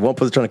pressure. I need one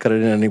person trying to cut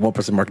it in. I need one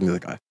person marking the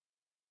other guy.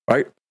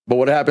 Right? But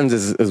what happens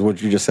is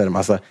what you just said,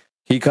 Masa.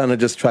 He kind of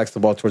just tracks the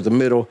ball towards the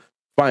middle,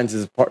 finds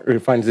his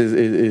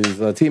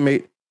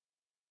teammate.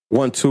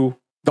 1-2.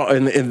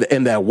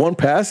 In that one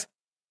pass,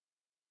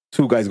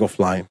 2 guys go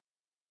flying.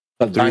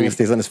 Saldana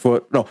stays on his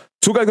foot. No,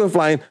 2 guys go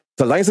flying.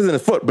 Saldana stays on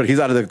his foot, but he's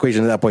out of the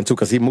equation at that point too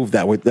because he moved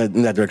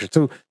in that direction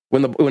too.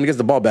 When he gets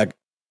the ball back,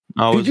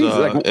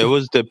 it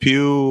was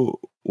Depew,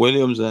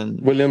 Williams, and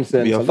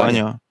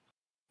Villafaña.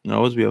 No,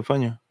 it was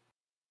Villafaña.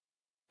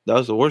 That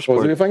was the worst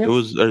part. It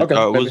was our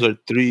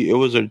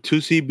 2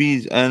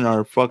 CBs and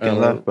our fucking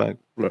left back.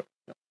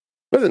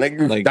 Listen,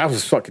 that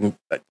was fucking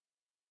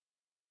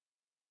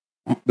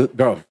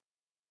bro.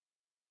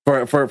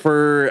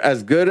 For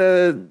as good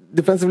as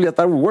defensively I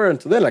thought we were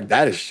until then, like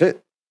that is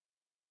shit.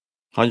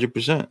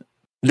 100%.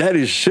 That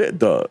is shit,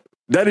 dog.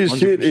 That is 100%.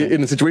 Shit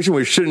in a situation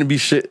where it shouldn't be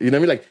shit. You know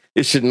what I mean? Like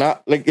it should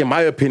not. Like in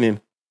my opinion,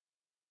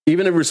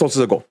 even if it results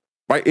as a goal,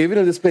 right? Even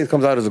if this play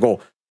comes out as a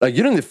goal, like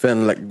you don't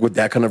defend like with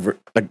that kind of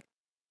like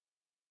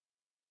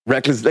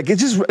reckless. Like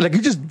it's just like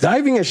you're just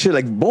diving at shit.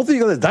 Like both of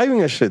you guys are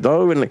diving at shit,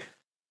 dog. And like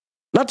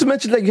not to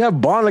mention like you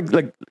have Bond.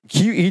 Like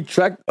he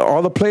tracked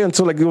all the play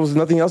until like there was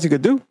nothing else he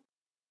could do.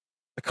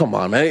 Like, come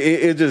on, man.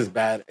 It's just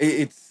bad.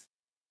 It's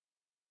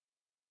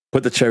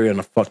put the cherry on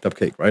a fucked up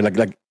cake, right?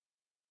 Like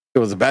it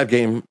was a bad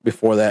game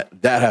before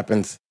that. That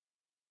happens.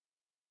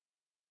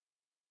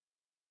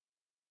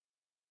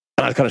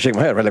 And I kind of shake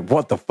my head, right? Like,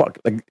 what the fuck?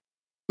 Like,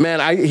 man,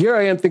 I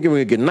am thinking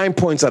we get 9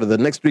 points out of the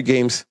next 3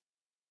 games,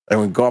 and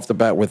we go off the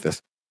bat with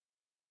this.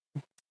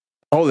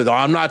 Hold it,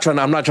 I'm not trying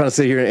to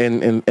sit here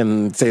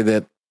and say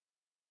that,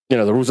 you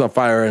know, the roof's on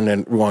fire and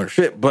then we want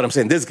shit. But I'm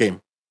saying this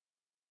game,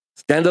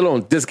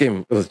 Standalone, this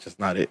game was just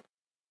not it.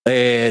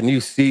 And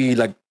you see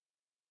like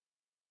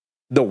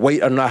the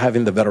weight of not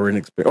having the veteran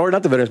experience, or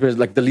not the veteran experience,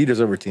 like the leaders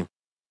of your team.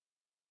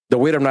 The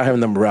weight of not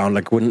having them around,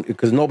 like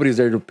because nobody's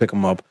there to pick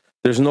them up.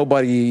 There's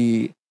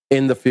nobody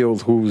in the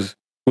field who's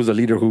a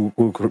leader who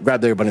could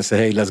grab everybody and say,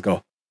 "Hey, let's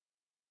go."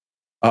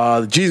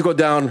 The G's go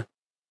down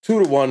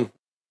 2-1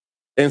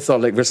 in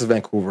Salt Lake versus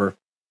Vancouver.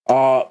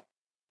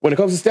 When it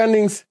comes to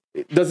standings,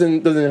 it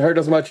doesn't hurt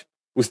us much.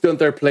 We're still in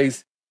third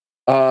place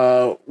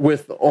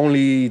with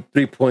only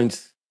 3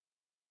 points.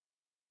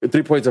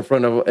 3 points in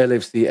front of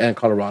LAFC and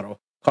Colorado.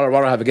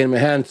 Colorado have a game in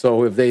hand,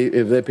 so if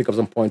they pick up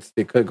some points,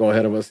 they could go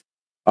ahead of us.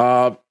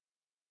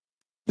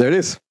 There it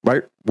is,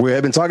 right? We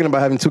have been talking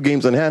about having 2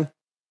 games in hand.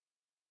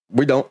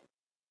 We don't.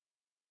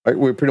 Right?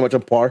 We're pretty much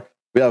on par.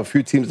 We have a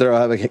few teams that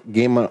have a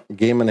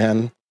game in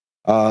hand.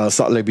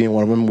 Salt Lake being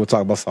one of them. We'll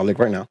talk about Salt Lake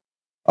right now.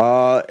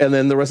 And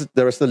then the rest of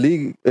the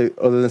league,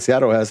 other than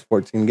Seattle, has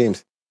 14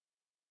 games.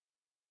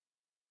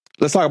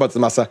 Let's talk about the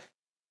Masa.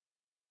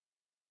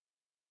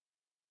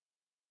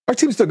 Our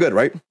team's still good,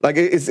 right? Like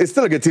it's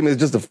still a good team. It's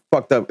just a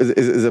fucked up.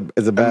 Is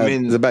a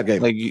bad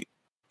game. Like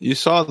you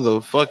saw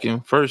the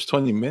fucking first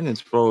 20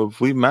 minutes, bro.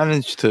 If we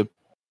manage to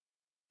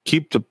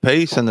keep the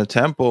pace and the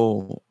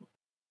tempo,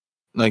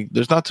 like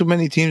there's not too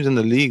many teams in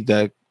the league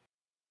that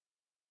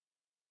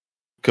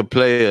could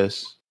play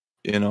us.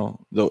 You know,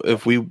 though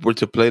if we were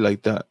to play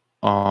like that.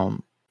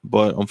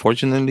 But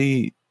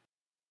unfortunately,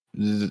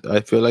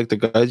 I feel like the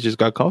guys just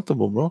got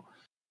comfortable, bro.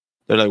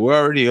 They're like, we're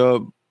already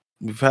up.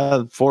 We've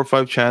had 4 or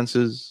 5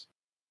 chances.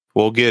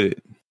 We'll get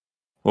it.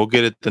 We'll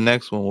get it the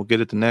next one. We'll get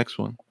it the next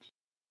one.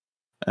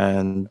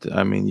 And,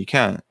 I mean, you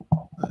can't.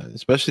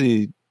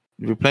 Especially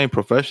if you're playing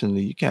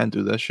professionally, you can't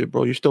do that shit,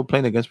 bro. You're still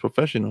playing against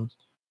professionals.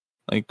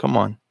 Like, come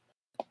on.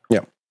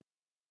 Yeah.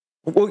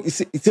 Well, you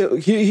see, so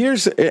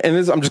here's... And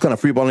this, I'm just kind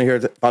of freeballing here.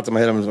 Thoughts in my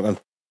head. I'm just going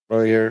to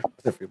throw it here.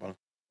 Freeballing.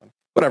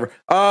 Whatever.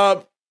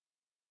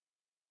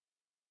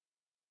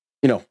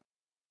 You know,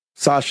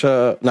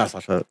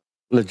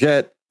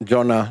 Lletget,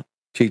 Jonah,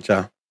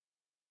 Chicha,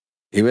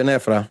 even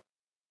Efra,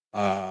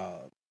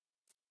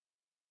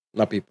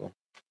 not people.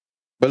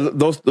 But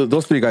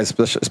those 3 guys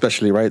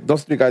especially, right?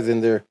 Those 3 guys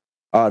in there,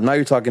 now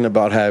you're talking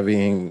about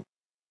having,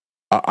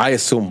 I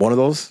assume, one of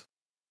those,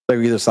 like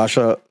either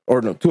Sasha,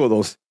 or no, 2 of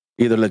those,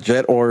 either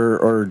Lletget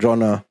or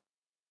Jonah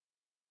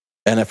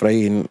and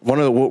Efrain. One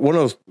of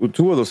those,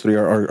 2 of those 3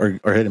 are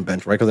hitting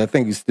bench, right? Because I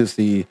think you still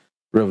see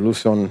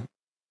Revolution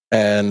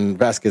and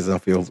Vasquez in the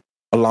field,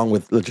 along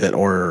with Lletget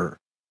or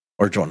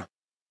Jonah,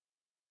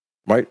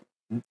 right?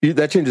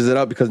 That changes it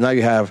up because now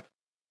you have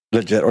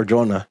Lletget or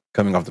Jonah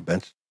coming off the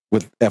bench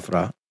with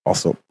Efra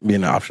also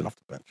being an option off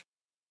the bench,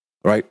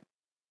 right?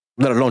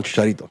 Let alone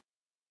Chicharito.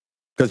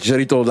 Because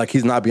Chicharito, like,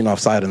 he's not being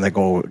offside in that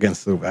goal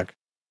against Suvac.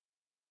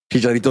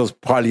 Chicharito's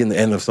probably in the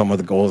end of some of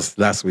the goals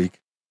last week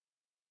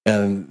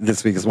and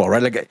this week as well,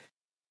 right? Like,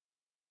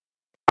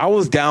 I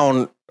was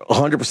down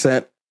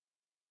 100%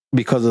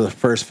 because of the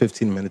first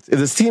 15 minutes. If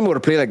this team would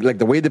have played like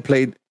the way they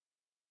played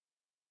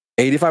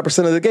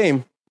 85% of the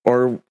game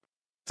or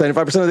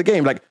 75% of the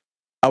game, like,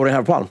 I wouldn't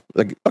have a problem.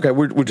 Like, okay,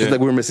 we're just like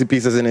we're missing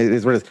pieces and it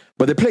is what it is.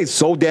 But they played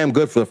so damn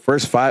good for the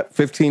first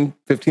 15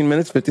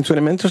 minutes,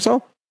 20 minutes or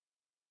so,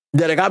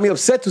 that it got me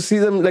upset to see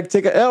them like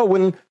take an L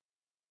when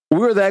we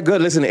were that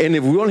good. Listen, and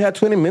if we only had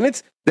 20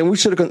 minutes, then we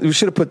should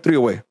have put 3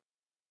 away,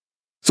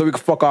 so we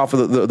could fuck off for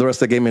the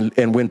rest of the game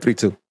and win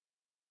 3-2.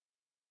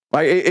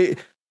 Like,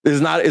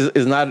 it's not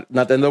the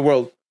end of the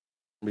world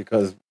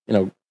because, you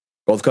know,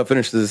 Gold Cup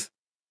finishes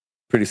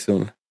pretty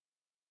soon,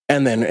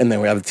 and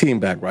then we have the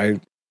team back,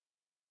 right?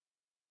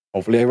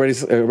 Hopefully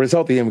everybody's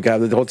healthy and we got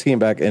the whole team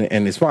back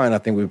and it's fine. I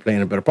think we're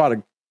playing a better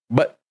product,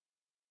 but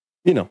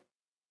you know,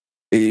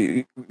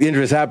 the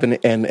injuries happen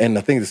and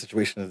I think the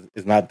situation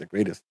is not the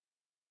greatest.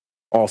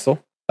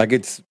 Also, like,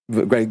 it's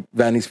Greg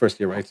Vanney's first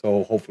year, right?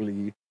 So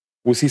hopefully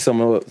we'll see some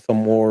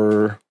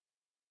more.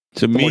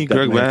 To me,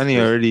 Greg Vanney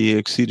already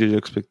exceeded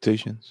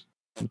expectations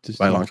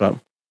by a long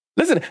time.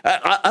 Listen,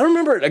 I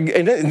remember,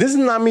 and this is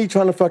not me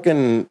trying to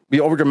fucking be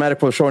over dramatic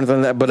for the show or anything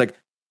like that, but like,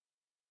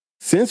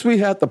 since we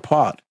had the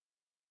pod,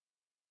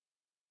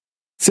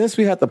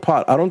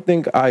 I don't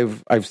think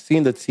I've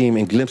seen the team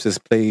in glimpses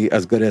play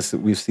as good as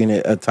we've seen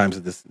it at times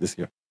this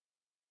year.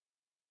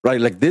 Right?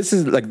 Like, this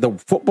is like the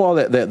football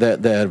that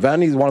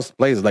Vanney wants to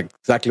play is like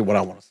exactly what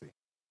I want to see.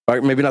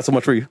 Right? Maybe not so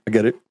much for you. I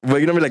get it.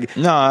 But you know what I mean? Like,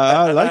 no,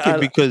 I like it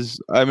because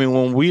I mean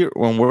when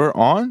we're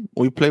on,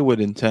 we play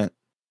with intent.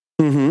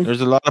 Mm-hmm.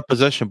 There's a lot of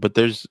possession, but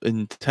there's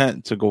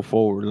intent to go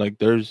forward.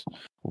 Like,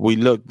 we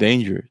look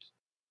dangerous.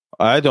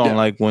 I don't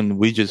like when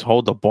we just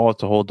hold the ball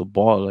to hold the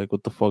ball. Like,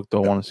 what the fuck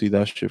do I want to see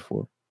that shit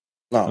for?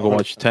 No, go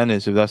watch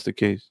tennis if that's the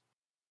case.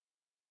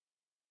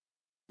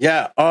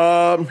 Yeah.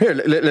 Here,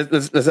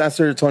 let's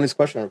answer Tony's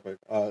question real quick.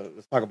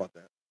 Let's talk about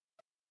that.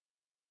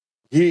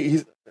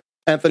 He's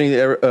Anthony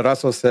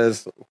Eraso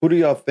says, "Who do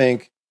y'all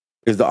think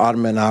is the odd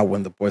man out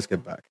when the boys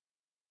get back,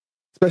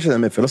 especially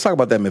in the midfield?" Let's talk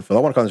about that midfield. I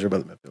want to concentrate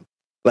about the midfield.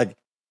 Like,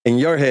 in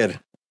your head,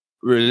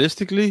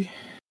 realistically.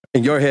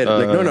 In your head,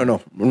 like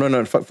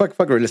no,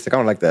 fuck realistic. I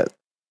don't like that.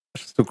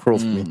 It's too cruel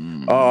for me.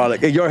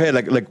 Like in your head,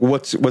 like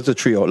what's a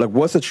trio? Like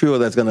what's a trio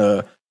that's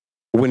gonna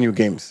win you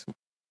games?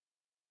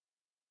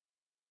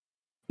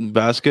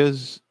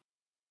 Vasquez,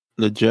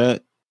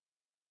 Lletget,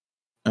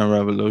 and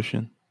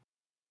Revolution.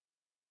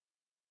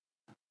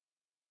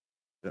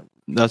 Yeah.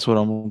 That's what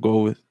I'm gonna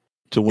go with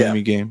to win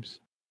me games.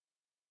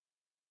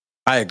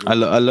 I agree. I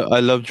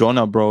love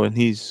Jonah, bro, and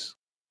he's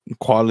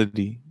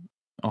quality,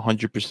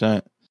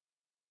 100%.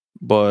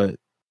 But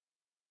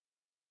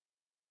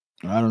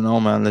I don't know,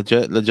 man.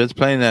 Lletget's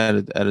playing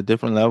at a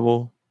different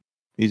level.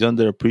 He's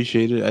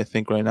underappreciated, I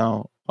think, right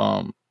now.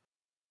 And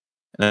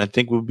I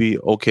think we'll be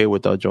okay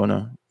without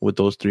Jonah with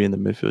those three in the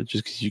midfield,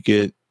 just because you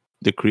get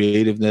the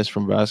creativeness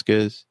from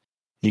Vasquez,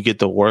 you get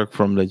the work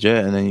from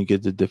Lletget, and then you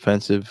get the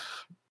defensive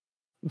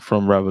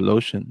from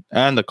Revolution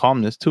and the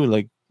calmness too.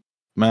 Like,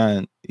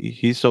 man,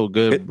 he's so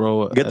good,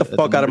 bro. Get the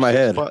fuck out of my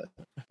head.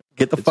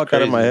 Get the fuck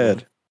out of my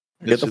head.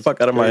 Get the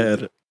fuck out of my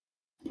head.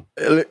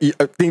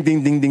 Ding,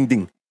 ding, ding, ding,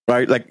 ding.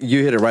 Right? Like,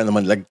 you hit it right in the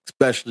money. Like,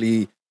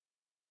 especially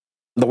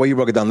the way you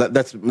broke it down.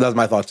 That's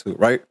my thought too,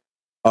 right?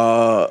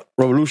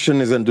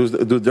 Revolution is going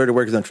to do dirty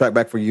work. He's going to track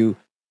back for you.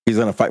 He's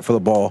going to fight for the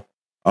ball.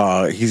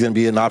 He's going to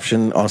be an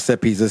option on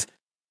set pieces.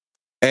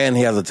 And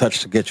he has a touch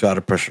to get you out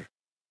of pressure.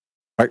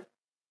 Right?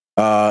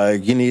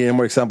 You need any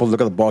more examples?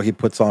 Look at the ball he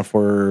puts on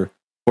for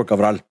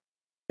Cabral.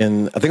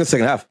 In, I think, the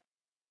second half.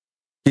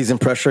 He's in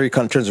pressure. He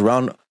kind of turns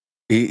around.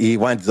 He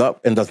winds up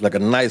and does like a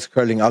nice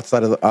curling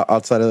outside of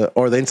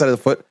the inside of the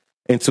foot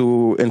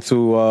into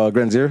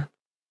Granzier,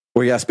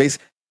 where he has space,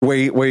 where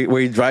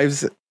he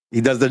drives.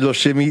 He does the little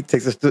shimmy,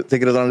 takes it on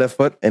the left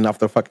foot, and off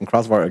the fucking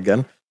crossbar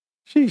again.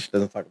 Sheesh,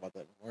 doesn't talk about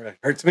that anymore. It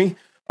hurts me.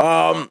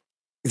 So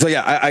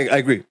yeah, I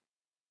agree.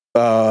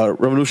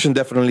 Revolution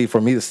definitely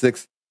for me the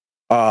 6th.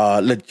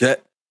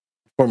 Lletget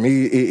for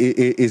me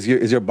is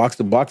your box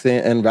to box,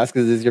 and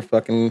Vasquez is your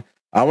fucking.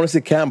 I want to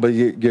say Cam, but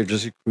you're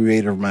just a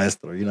creative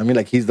maestro. You know what I mean?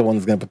 Like, he's the one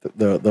that's going to put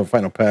the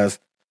final pass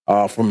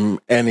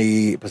from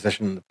any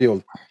possession in the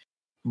field.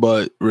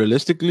 But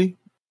realistically,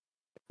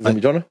 is it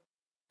Jonah?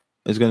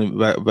 It's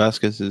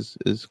Vasquez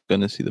is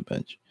going to see the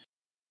bench.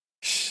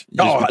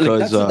 No,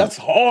 because, that's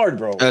hard,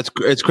 bro.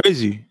 It's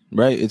crazy,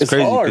 right? It's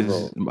crazy hard,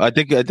 bro. I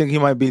think he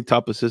might be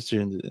top assister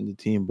in the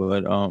team,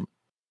 but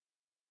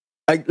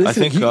I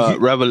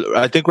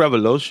think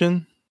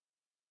Revolution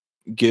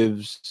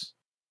gives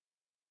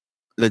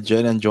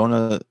Lletget and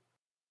Jonah,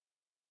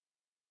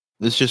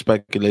 this is just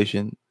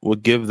speculation, will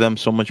give them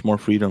so much more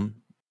freedom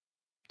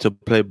to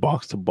play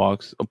box to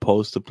box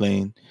opposed to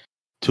playing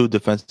two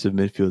defensive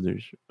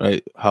midfielders,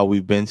 right? How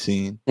we've been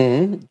seeing.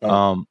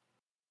 Mm-hmm.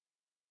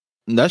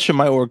 That shit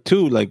might work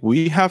too. Like,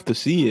 we have to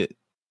see it,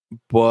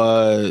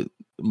 but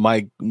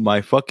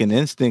my fucking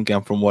instinct,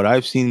 and from what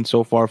I've seen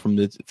so far from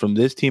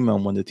this team,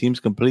 and when the team's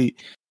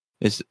complete,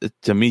 is,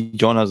 to me,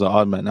 Jonah's the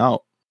odd man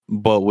out.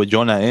 But with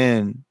Jonah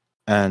in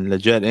and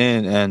Lletget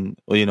in, and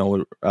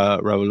with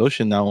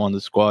Revolution now on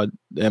the squad,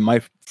 it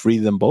might free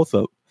them both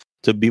up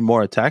to be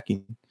more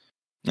attacking,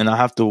 and I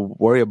have to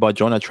worry about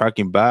Jonah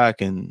tracking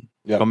back and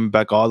coming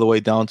back all the way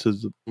down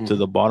to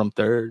the bottom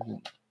third,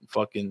 and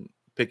fucking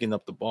picking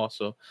up the ball.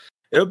 So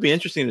it'll be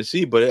interesting to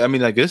see. But I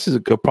mean, like, this is a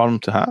good problem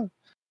to have.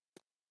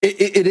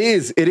 It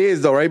is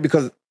though, right?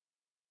 Because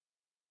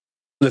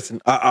listen,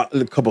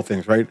 a couple of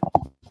things, right?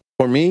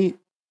 For me,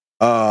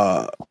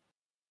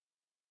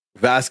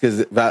 Vasquez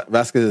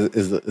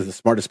is the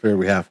smartest player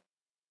we have.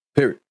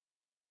 Period.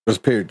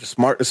 Just period. The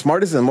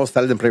smartest and most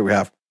talented player we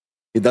have.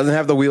 He doesn't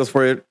have the wheels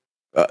for it.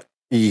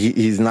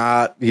 He's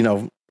not,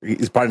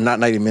 he's probably not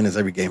 90 minutes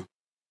every game.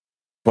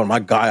 But my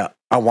guy,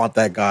 I want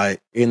that guy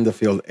in the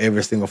field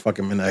every single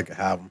fucking minute I can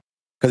have him.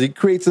 Because he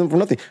creates them from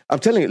nothing. I'm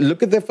telling you,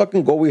 look at that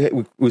fucking goal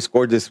we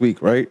scored this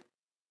week, right?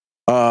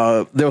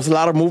 There was a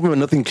lot of movement,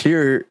 nothing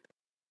clear,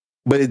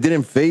 but it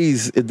didn't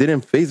phase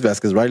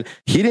Vasquez, right?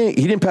 He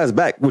didn't pass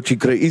back, which he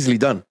could have easily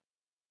done.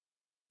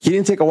 He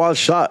didn't take a wild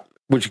shot,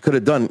 which he could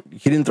have done.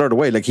 He didn't throw it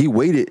away. Like, he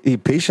waited, he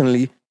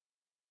patiently,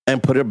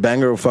 and put a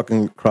banger of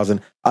fucking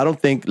crossing. I don't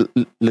think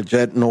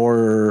Lletget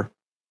nor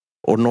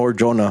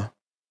Jonah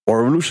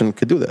or Revolution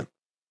could do that.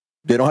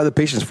 They don't have the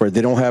patience for it.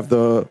 They don't have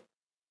the,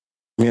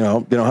 they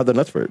don't have the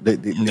nuts for it. They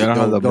don't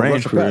have the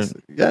brain for it.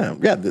 Yeah,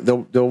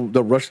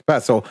 they'll rush the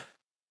pass. So,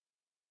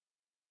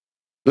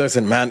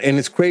 listen, man, and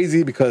it's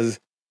crazy because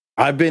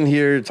I've been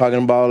here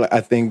talking about,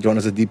 I think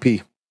Jonah's a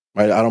DP,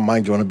 right? I don't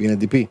mind Jonah being a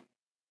DP.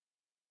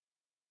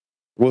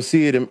 We'll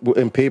see it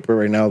in paper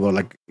right now, though.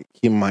 Like,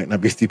 he might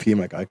not be a DP,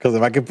 my guy. Because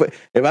if I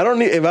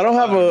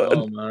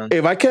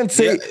can't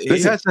say,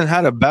 he hasn't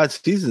had a bad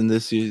season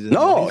this season.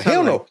 No,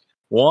 hell no.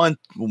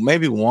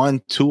 Maybe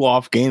 1-2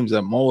 off games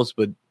at most,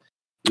 but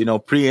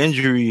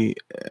pre-injury,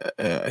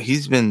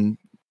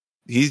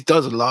 he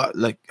does a lot.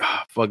 Like,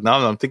 fuck. Now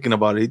that I'm thinking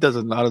about it, he does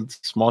a lot of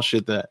small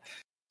shit that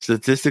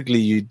statistically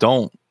you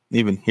don't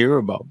even hear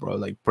about, bro.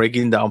 Like,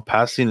 breaking down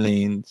passing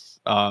lanes.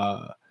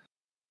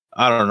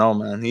 I don't know,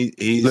 man.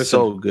 He's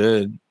so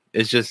good.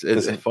 It's just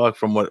fuck.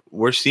 From what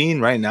we're seeing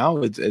right now,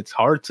 it's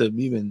hard to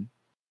even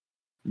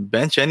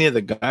bench any of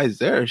the guys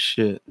there.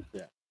 Shit.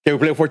 Yeah. Can we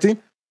play 14?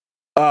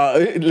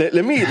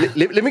 Let me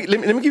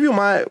give you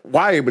why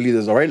I believe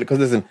this. All right, because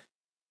listen,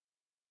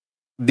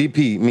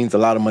 DP means a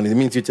lot of money. It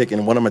means you're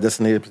taking one of my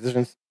designated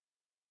positions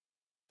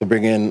to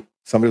bring in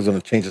somebody who's going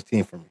to change the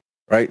team for me.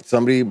 Right,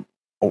 somebody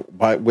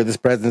with his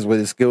presence, with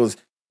his skills,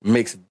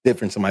 makes a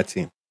difference in my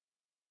team.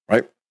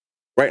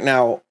 Right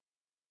now,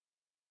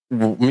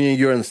 me and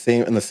you're in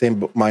the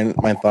same mind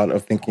thought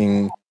of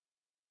thinking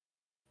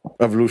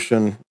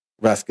Evolution,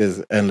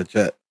 Vasquez, and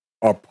Lletget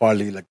are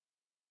probably like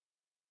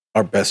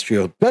our best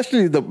trio,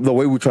 especially the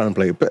way we're trying to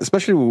play,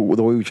 especially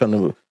the way we're trying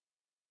to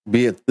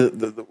be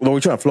the way we're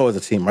trying to flow as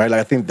a team, right? Like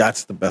I think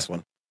that's the best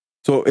one.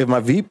 So if my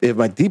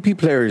DP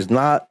player is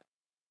not,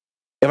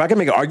 if I can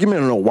make an argument, I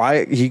don't know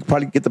why he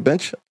probably get the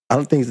bench. I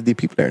don't think he's a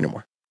DP player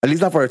anymore. At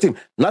least not for our team.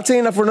 Not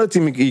saying that for another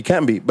team he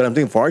can't be, but I'm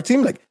thinking for our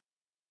team, like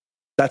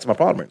that's my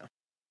problem right now.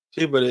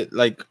 See, but it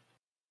like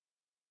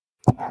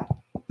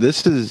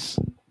this is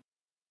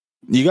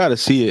you got to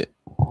see it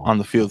on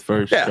the field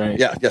first, right?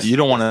 Yeah, yes. You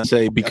don't want to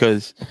say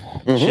because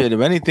shit. If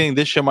anything,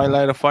 this shit might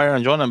light a fire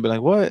on Jonah and be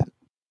like, "What?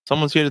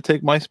 Someone's here to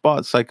take my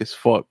spot." Psych as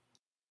fuck.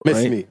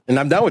 Miss me, and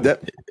I'm down with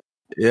that.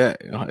 Yeah,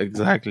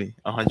 exactly,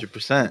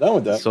 100%. Down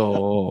with that.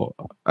 So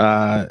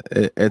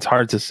it's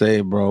hard to say,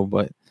 bro.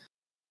 But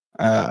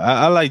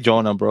I like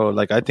Jonah, bro.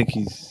 Like I think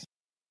he's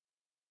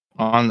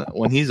on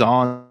when he's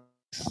on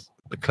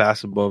the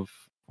class above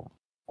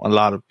a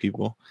lot of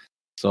people.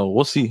 So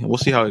we'll see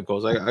how it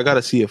goes. I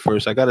gotta see it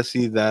first. I gotta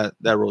see that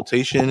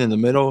rotation in the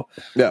middle.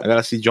 Yeah, I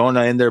gotta see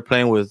Jonah in there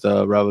playing with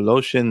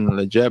Revolution,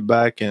 Lletget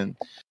back, and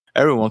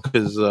everyone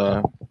because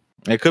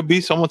it could be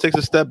someone takes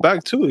a step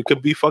back too. It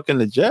could be fucking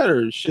Lletget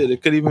or shit.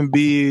 It could even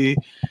be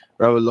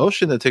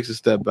Revolution that takes a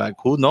step back.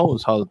 Who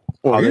knows how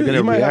they're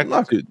gonna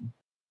react to it.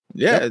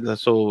 Yeah,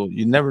 so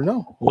you never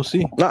know. We'll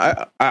see. No,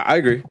 I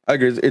agree.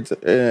 It's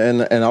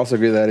and I also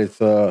agree that it's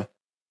a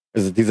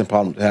decent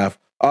problem to have.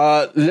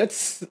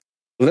 Let's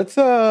I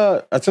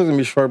told them to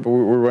be short, but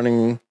we're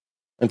running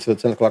into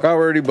the 10 o'clock hour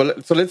already.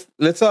 But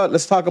let's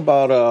talk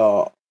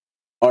about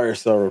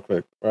RSL real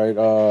quick, right?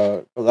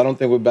 Because I don't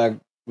think we're back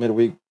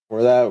midweek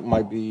for that.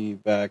 Might be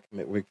back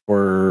midweek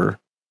for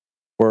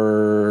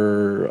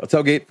a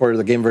tailgate for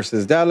the game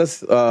versus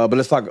Dallas. But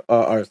let's talk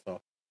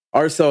RSL.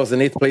 RSL is in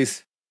 8th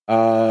place.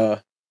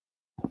 4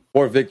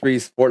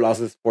 victories, 4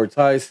 losses, 4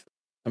 ties,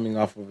 coming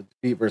off of a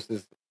defeat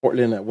versus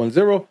Portland at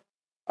 1-0.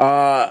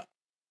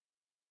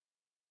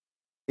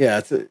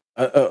 Yeah,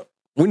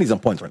 we need some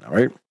points right now,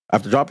 right?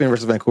 After dropping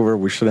versus Vancouver,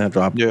 we shouldn't have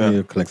dropped. Yeah. We need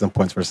to collect some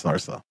points versus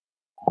RSL.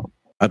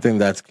 I think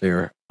that's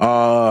clear.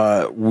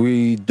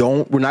 We're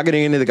not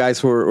getting any of the guys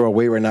who are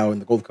away right now in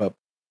the Gold Cup.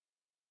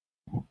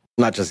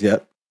 Not just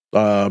yet.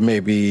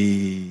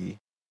 Maybe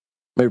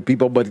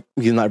people, but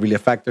he's not really a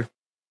factor.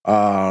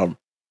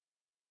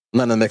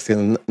 None of the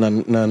Mexican.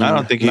 None. I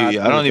don't think I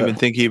don't even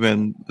think he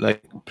even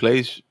like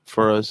plays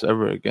for us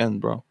ever again,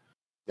 bro.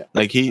 Yeah.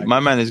 Like my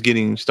man is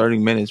getting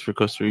starting minutes for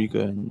Costa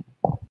Rica, and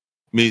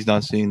he's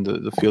not seeing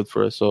the field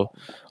for us. So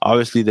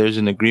obviously, there's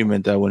an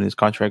agreement that when his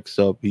contract's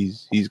up,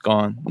 he's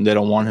gone, and they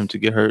don't want him to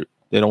get hurt.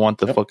 They don't want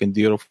the fucking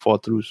deal to fall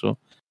through. So,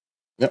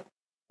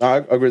 I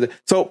agree with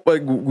that. So,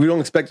 like, we don't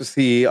expect to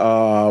see any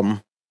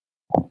of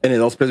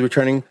those players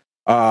returning.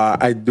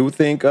 I do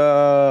think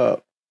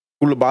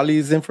Koulibaly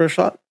is in for a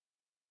shot.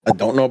 I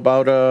don't know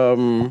about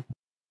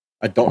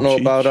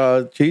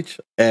Cheech.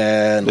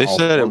 And they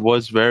said it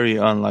was very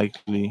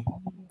unlikely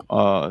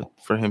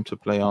for him to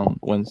play on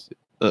Wednesday.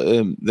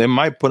 They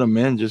might put him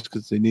in just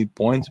because they need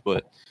points,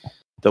 but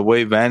the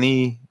way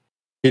Vanny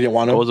he didn't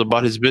want to goes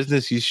about his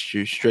business, he's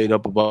straight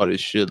up about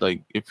his shit.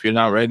 Like if you're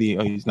not ready,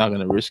 he's not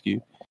gonna risk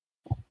you.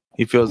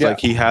 He feels like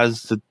he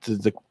has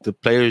the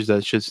players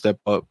that should step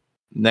up,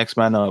 next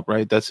man up,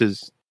 right? That's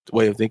his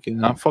way of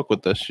thinking. I fuck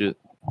with that shit.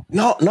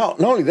 No,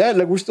 not only that,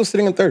 like we're still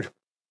sitting in 3rd.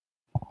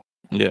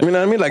 Yeah, you know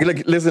what I mean.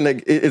 Like listen,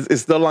 like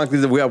it's still a long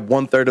season. We have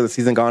 1/3 of the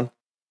season gone.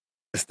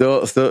 It's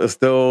still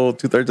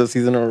 2/3 of the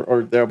season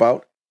or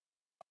thereabout.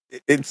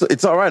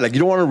 It's all right. Like you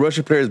don't want to rush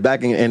your players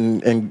back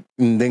and then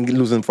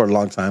lose them for a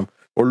long time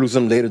or lose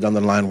them later down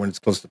the line when it's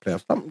close to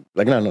playoffs.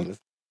 Like no,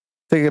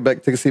 take it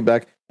back, take a seat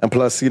back, and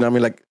plus, you know what I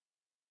mean. Like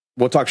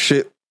we'll talk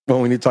shit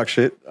when we need to talk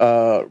shit.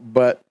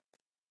 But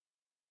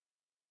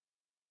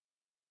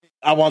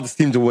I want this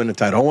team to win the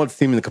title. I want this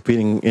team to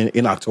competing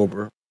in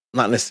October,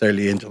 not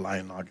necessarily in July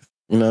and August.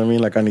 You know what I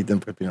mean? Like I need them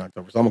to compete in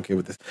October, so I'm okay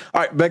with this.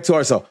 All right, back to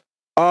RSL.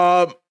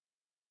 Have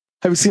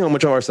you seen how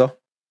much of RSL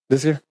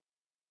this year?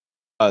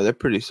 They're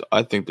pretty.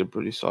 I think they're a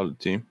pretty solid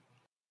team.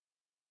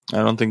 I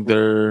don't think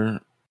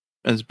they're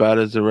as bad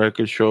as the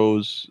record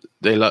shows.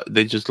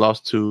 They just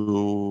lost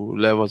to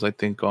Levels, I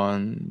think,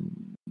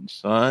 on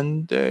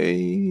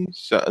Saturday.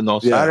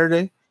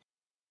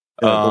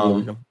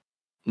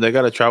 They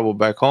got to travel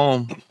back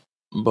home,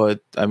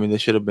 but I mean, they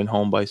should have been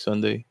home by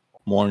Sunday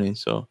morning.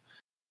 So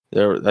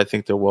I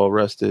think they're well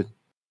rested,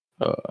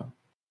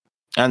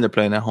 and they're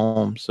playing at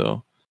home.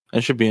 So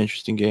it should be an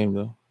interesting game,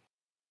 though.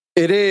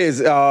 It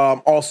is.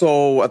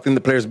 Also, I think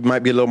the players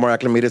might be a little more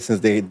acclimated since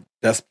they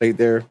just played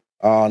there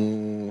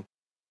on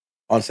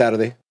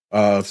Saturday.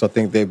 So I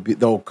think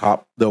they'll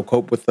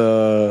cope with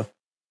the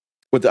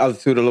with the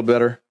altitude a little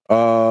better.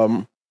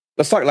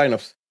 Let's talk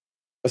lineups.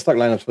 Let's talk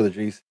lineups for the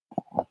G's.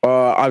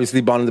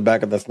 Obviously, Bond in the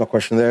back, that's no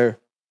question there.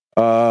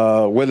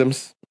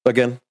 Williams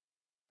again,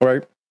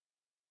 right?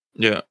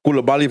 Yeah.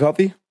 Koulibaly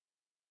healthy.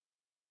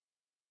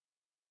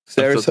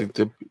 I think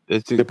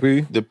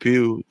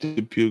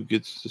Depew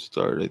gets to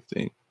start. I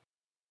think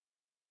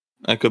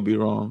I could be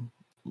wrong,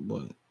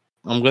 but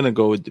I'm gonna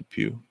go with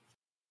Depew.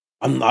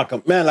 I'm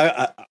not, man.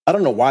 I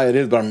don't know why it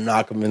is, but I'm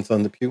not convinced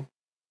on Depew.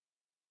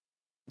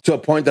 To a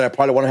point that I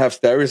probably want to have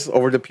Steres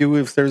over Depew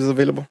if Steres is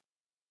available.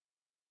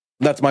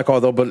 That's my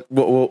call though, but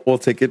we'll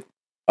take it.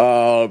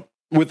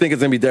 We think it's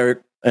gonna be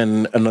Derek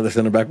and another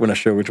center back. We're not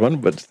sure which one,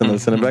 but it's another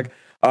center back.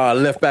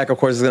 Left back, of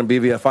course, is gonna be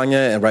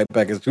Villafaña, and right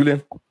back is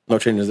Julian. No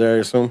changes there, I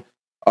assume.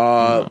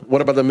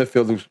 What about the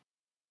midfield?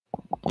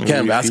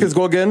 Can Vasquez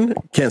go again?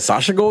 Can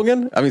Sasha go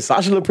again? I mean,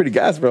 Sasha looked pretty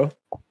gas, bro.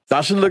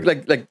 Sasha looked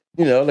like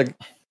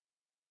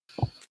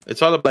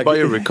it's all about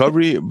your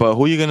recovery. But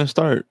who are you gonna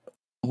start?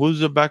 Who's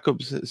the backup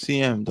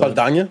CM?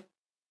 Saldana?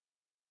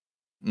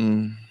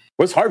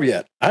 Where's Harvey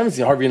at? I haven't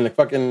seen Harvey in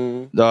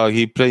fucking. Dog,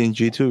 he playing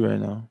G2 right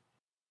now,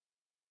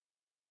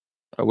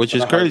 which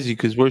is crazy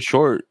because we're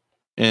short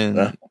in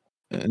the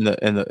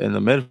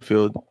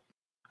midfield.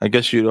 I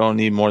guess you don't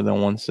need more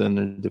than one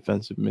center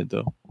defensive mid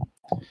though.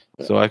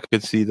 So I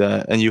could see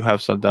that, and you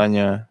have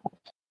Saldana,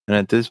 and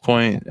at this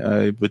point,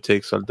 I would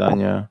take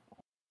Saldana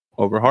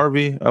over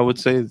Harvey. I would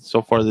say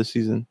so far this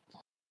season.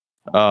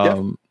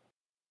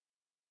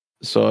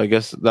 So I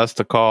guess that's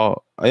the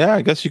call. Yeah,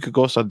 I guess you could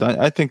go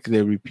Saldana. I think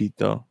they repeat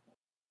though.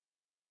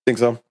 Think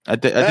so? I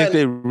think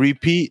they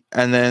repeat,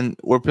 and then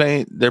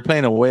they're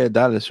playing away at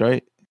Dallas,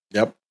 right?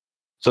 Yep.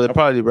 So they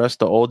probably rest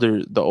the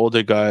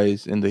older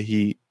guys in the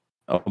heat,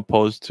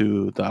 opposed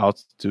to the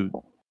altitude.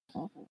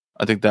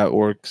 I think that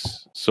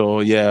works. So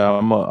yeah,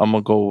 I'm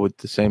gonna go with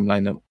the same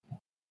lineup.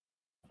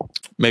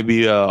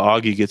 Maybe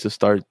Augie gets a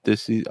start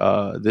this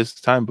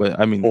time, but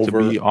I mean, to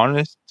be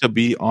honest,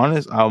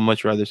 I would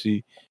much rather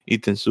see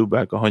Ethan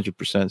Subak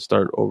 100%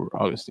 start over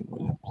Augustine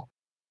Williams.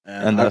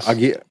 And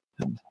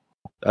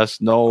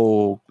that's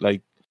no,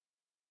 like,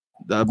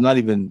 I'm not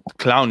even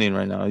clowning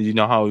right now. You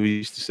know how we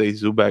used to say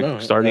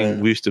Zubak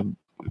starting? We used to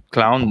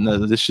clown.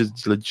 No, this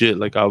is legit.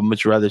 Like, I would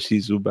much rather see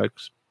Zubak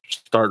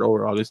start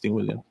over Augustine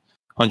Williams,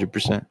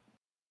 100%.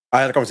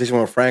 I had a conversation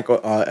with Frank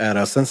at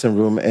a Sunset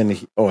Room,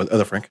 and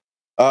other Frank,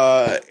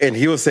 and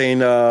he was saying,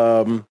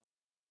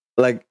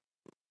 like,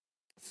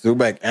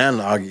 Zubak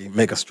and Augie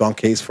make a strong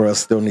case for us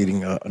still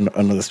needing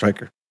another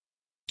striker.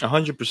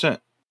 100%.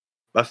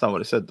 That's not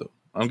what I said, though.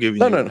 I'm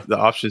giving you the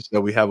options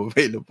that we have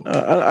available.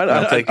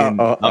 I'm taking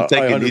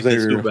Ethan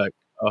Subak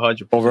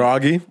 100% over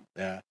Augie.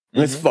 Yeah,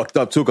 and it's fucked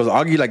up too because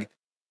Augie, like,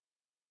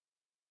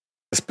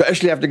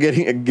 especially after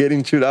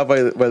getting chewed out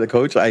by the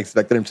coach, I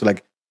expected him to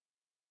like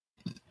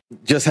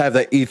just have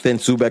that Ethan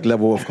Subak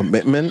level of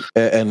commitment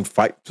and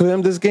fight to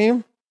him this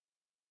game,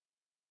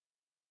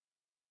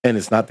 and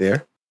it's not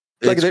there.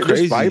 Like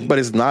there's fight, but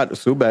it's not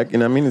Subak. You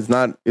know what I mean? It's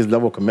not his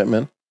level of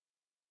commitment.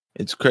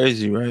 It's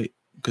crazy, right?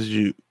 Because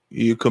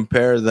you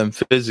compare them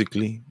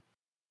physically,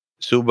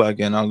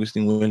 Subak and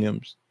Augustine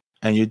Williams,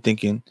 and you're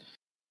thinking,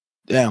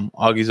 damn,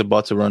 Augie's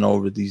about to run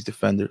over these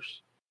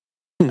defenders.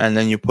 And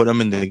then you put them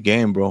in the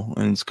game, bro,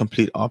 and it's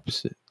complete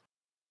opposite.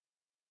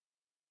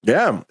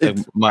 Yeah.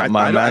 Like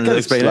my man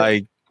looks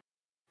like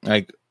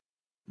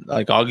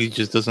Augie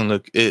just doesn't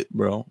look it,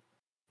 bro.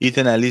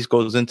 Ethan at least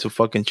goes into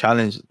fucking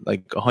challenge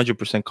like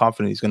 100%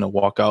 confident he's going to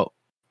walk out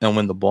and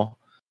win the ball.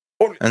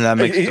 And that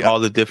makes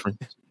all the difference.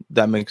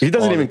 He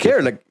doesn't even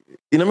care. Like,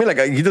 you know what I mean?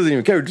 Like, he doesn't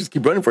even care. Just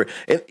keep running for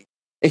it.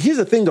 And here's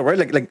the thing, though, right?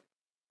 Like,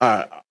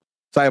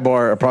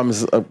 sidebar. I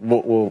promise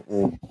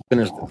we'll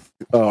finish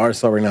our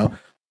stuff right now.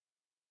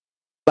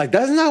 Like,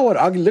 that's not what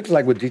Augie looks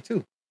like with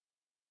G2.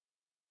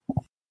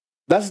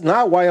 That's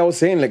not why I was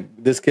saying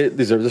like this kid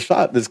deserves a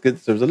shot. This kid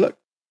deserves a look.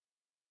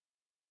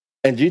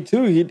 And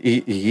G2,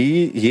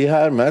 he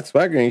had mad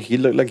swagger and he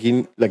looked like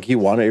he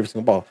wanted every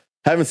single ball.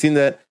 Haven't seen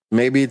that.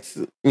 Maybe it's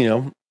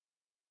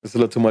it's a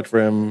little too much for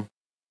him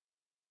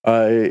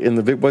in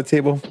the big boy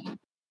table.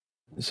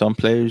 Some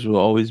players will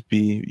always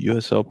be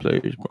USL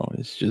players, bro.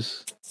 It's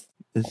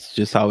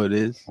just how it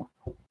is.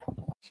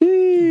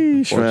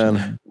 Sheesh,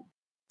 man.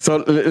 So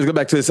let's go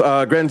back to this.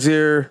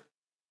 Grandsir,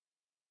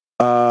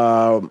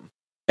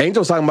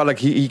 Angel's talking about like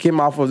he came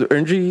off of the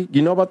injury.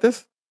 You know about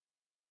this?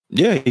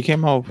 Yeah, he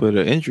came off with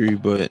an injury,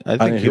 but I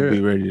think he'll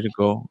be ready to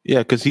go. Yeah,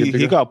 because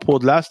he got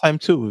pulled last time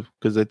too.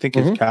 Because I think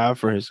his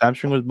calf or his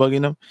hamstring was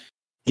bugging him.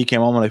 He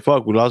came on like,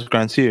 fuck, we lost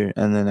Grandsir.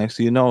 And then next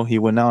thing you know, he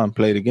went out and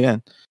played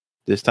again.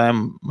 This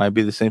time might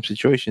be the same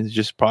situation. It's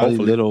just probably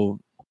little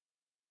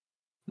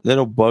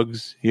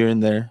bugs here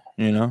and there,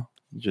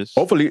 Just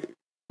hopefully,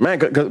 man,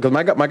 because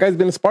my guy's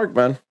been a spark,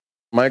 man.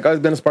 My guy's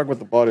been a spark with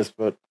the ball this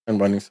foot and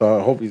running, so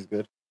I hope he's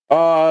good.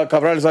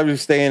 Cabral is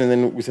obviously staying, and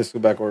then we said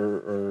Subak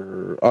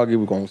or Augie.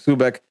 We're going with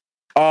Subak.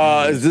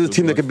 Is this a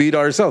team that can beat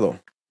RSL though?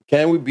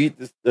 Can we beat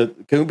this?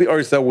 Can we beat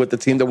RSL with the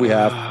team that we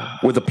have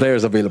with the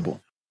players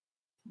available?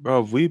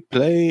 Bro, if we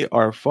play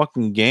our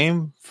fucking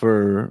game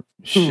for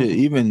shit,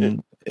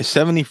 even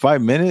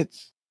 75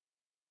 minutes,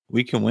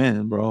 we can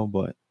win, bro.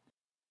 But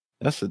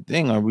that's the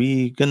thing. Are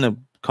we gonna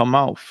come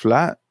out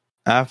flat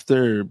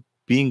after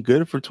being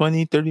good for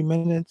 20, 30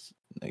 minutes?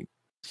 Like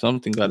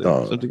something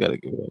gotta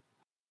give up.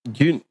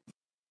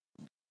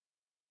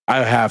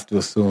 I have to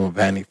assume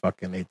Vanny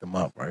fucking ate them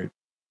up, right?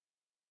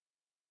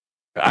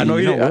 I know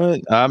you know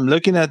what? I'm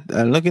looking at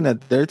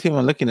their team.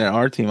 I'm looking at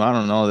our team. I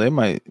don't know. They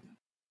might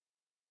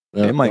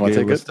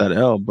give us that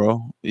L,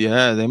 bro.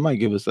 Yeah, they might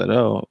give us that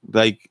L.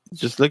 Like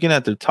just looking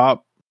at their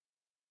top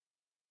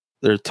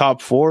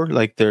four,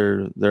 like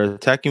their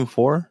attacking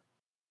four.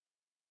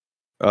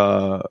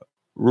 Rubin,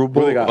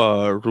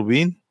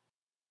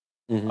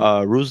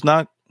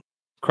 Rusnak,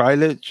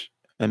 Kralic,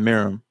 and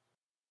Miram.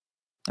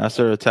 That's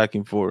their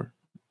attacking four.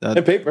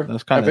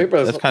 That's kind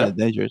of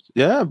dangerous.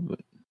 Yeah, but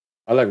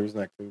I like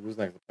Rusnak too.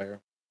 Rusnak's a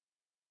player.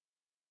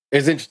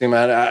 It's interesting,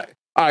 man.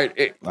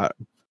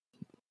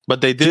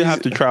 But they did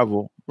have to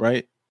travel,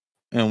 right?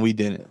 And we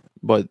didn't.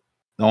 But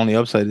the only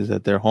upside is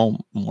that they're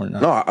home more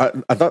now. No,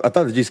 I thought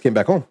the G's came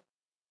back home.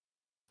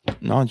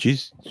 No, G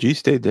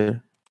stayed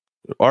there.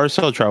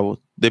 RSL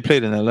traveled. They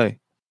played in LA.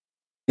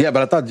 Yeah,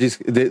 but I thought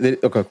G's.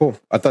 Okay, cool.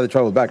 I thought they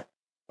traveled back.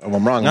 If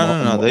I'm wrong.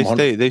 No. They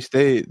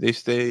stay.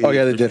 Oh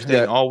yeah, they did.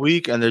 Yeah. All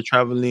week, and they're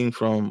traveling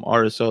from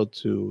RSL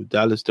to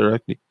Dallas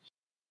directly.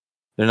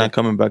 They're not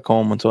coming back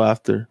home until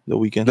after the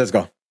weekend. Let's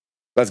go.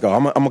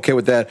 I'm okay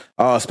with that.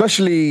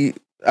 Especially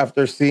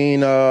after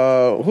seeing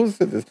who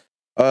said this?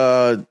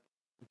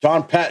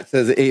 John Pat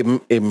says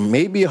it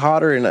may be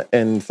hotter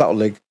in Salt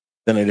Lake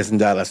than it is in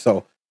Dallas.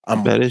 So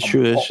that is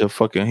true. It's a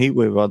fucking heat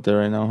wave out there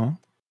right now, huh?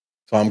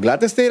 So I'm glad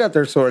they stayed out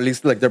there. So at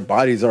least like their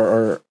bodies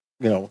are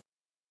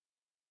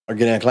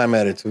getting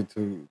acclimated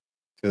to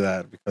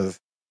that, because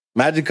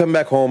imagine coming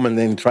back home and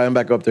then trying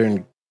back up there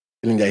and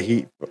getting that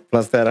heat.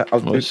 Plus that,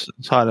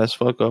 it's hot as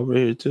fuck over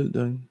here too,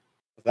 dude.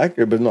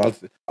 Accurate, but no. All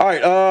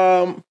right,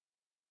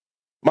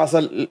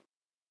 Masa,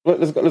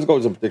 let's go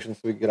with some predictions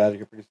so we can get out of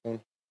here pretty soon.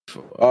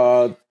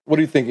 What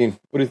are you thinking?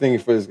 What are you thinking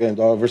for this game,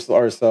 dog, versus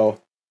RSL?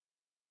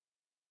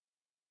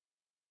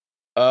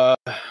 I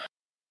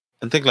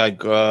think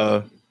like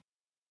I'm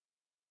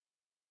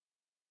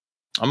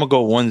gonna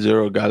go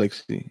 1-0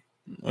 Galaxy.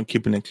 I'm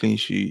keeping a clean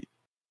sheet.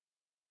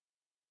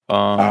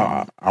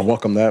 I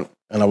welcome that,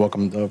 and I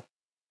welcome the.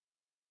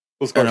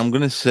 And I'm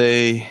gonna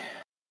say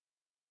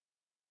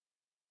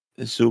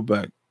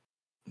Zubac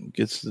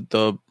gets the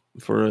dub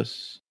for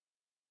us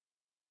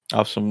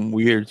off some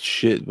weird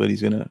shit, but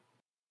he's gonna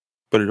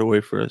put it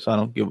away for us. I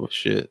don't give a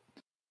shit.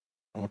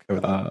 I'm okay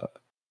with that.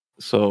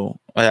 So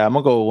yeah, I'm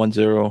gonna go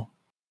 1-0.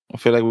 I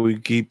feel like we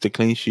keep the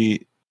clean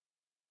sheet.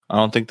 I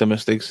don't think the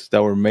mistakes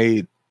that were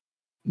made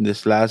in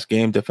this last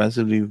game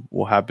defensively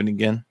will happen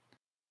again.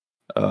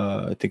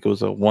 I think it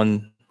was a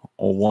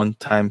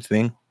one-time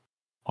thing,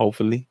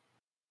 hopefully.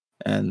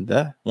 And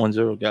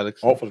 1-0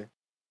 Galaxy. Hopefully.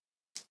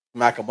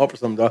 Smack them up or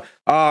something, dog.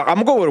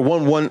 I'm going to go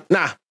with 1-1.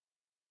 Nah,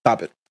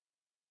 stop it.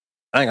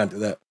 I ain't going to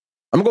do that.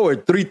 I'm going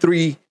to go with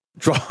 3-3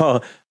 draw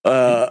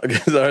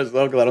against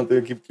RSL because I don't think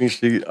we'll keep clean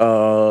sheet.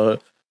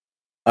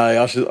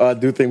 I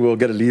do think we'll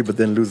get a lead, but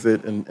then lose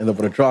it and end up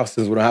with a draw.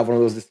 Since we don't have one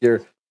of those this year,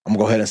 I'm going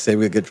to go ahead and say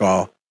we'll get a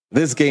draw.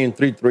 This game,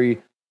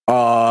 3-3.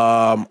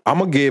 I'm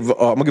gonna give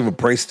a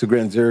brace to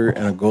Grandier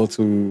and a goal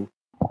to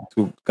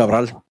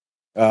Cabral.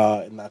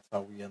 And that's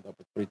how we end up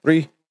with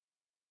 3-3.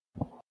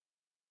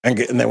 And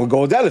then we'll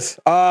go with Dallas.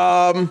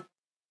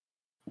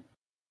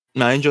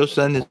 Angel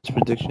sent his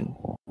prediction.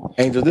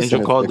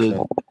 Angel called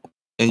the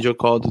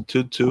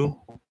 2-2.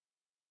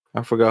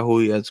 I forgot who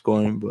he had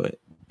scoring, but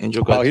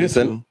Angel got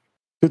 2-2.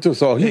 2-2.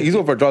 So he's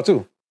over a draw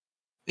too.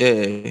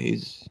 Yeah,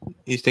 he's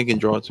thinking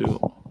draw too.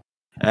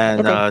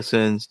 And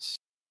since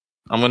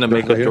I'm gonna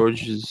make up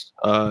George is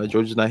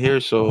not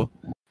here, so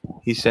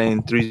he's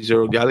saying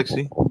 3-0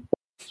 Galaxy.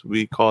 So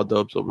we call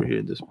dubs over here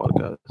in this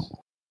podcast.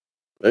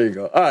 There you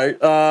go. All right.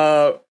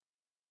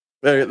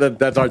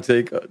 That's our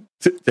take.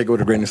 Take it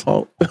with a grain of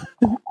salt.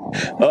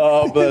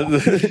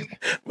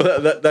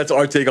 but that's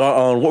our take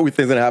on what we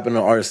think is gonna happen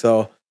in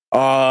RSL.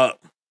 I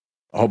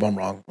hope I'm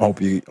wrong. I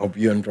hope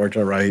you and George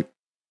are right.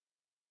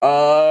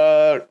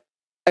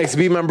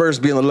 XB members,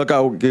 be on the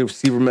lookout.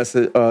 Receive a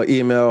message,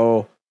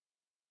 email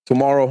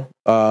tomorrow.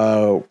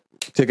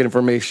 Ticket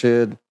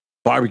information,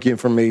 barbecue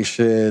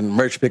information,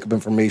 merch pickup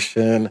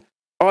information,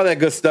 all that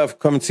good stuff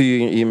coming to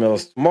you in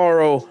emails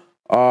tomorrow.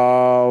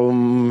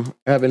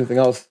 Have anything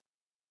else?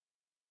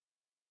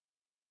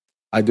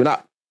 I do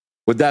not.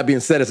 With that being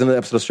said, it's another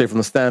episode of Straight from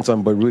the Stands.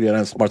 I'm Boy Rudy, and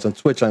I'm Smart on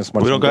Twitch. I'm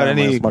Smart. We don't got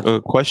any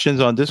questions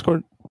on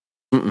Discord?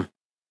 I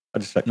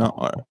just checked. No,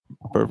 all right.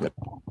 Perfect.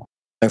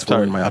 Thanks for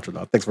ruining my outro,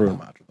 dog. Thanks for ruining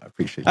my outro, dog. I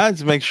appreciate it. I had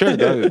to make sure,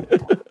 dog.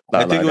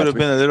 I think it would have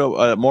been a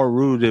little more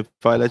rude if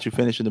I let you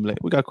finish and be like,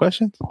 we got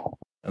questions?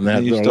 And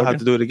then you still have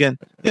to do it again.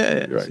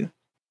 Yeah, you're right. See?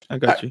 I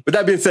got you. With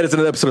that being said, it's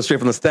another episode of Straight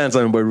from the Stands.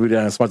 I'm Boy Rudy,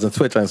 and I'm Smart on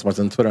Twitch. I'm Smart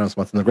on Twitter. I'm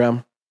Smart on the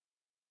gram.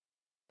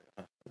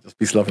 Just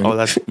peace, love. Oh,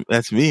 that's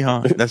me,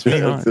 huh? That's me,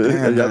 huh?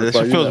 Damn, that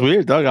shit feels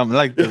weird, dog. I'm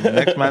like the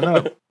next man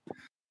up.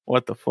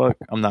 What the fuck?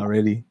 I'm not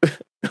ready.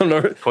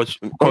 Coach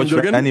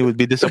Randy would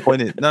be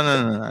disappointed.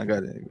 No, I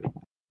got it.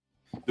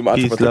 Tu me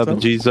haces Peace, love,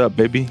 and G's up,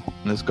 baby.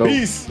 Let's go.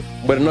 Peace.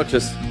 Buenas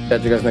noches.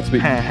 Catch you guys next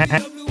week.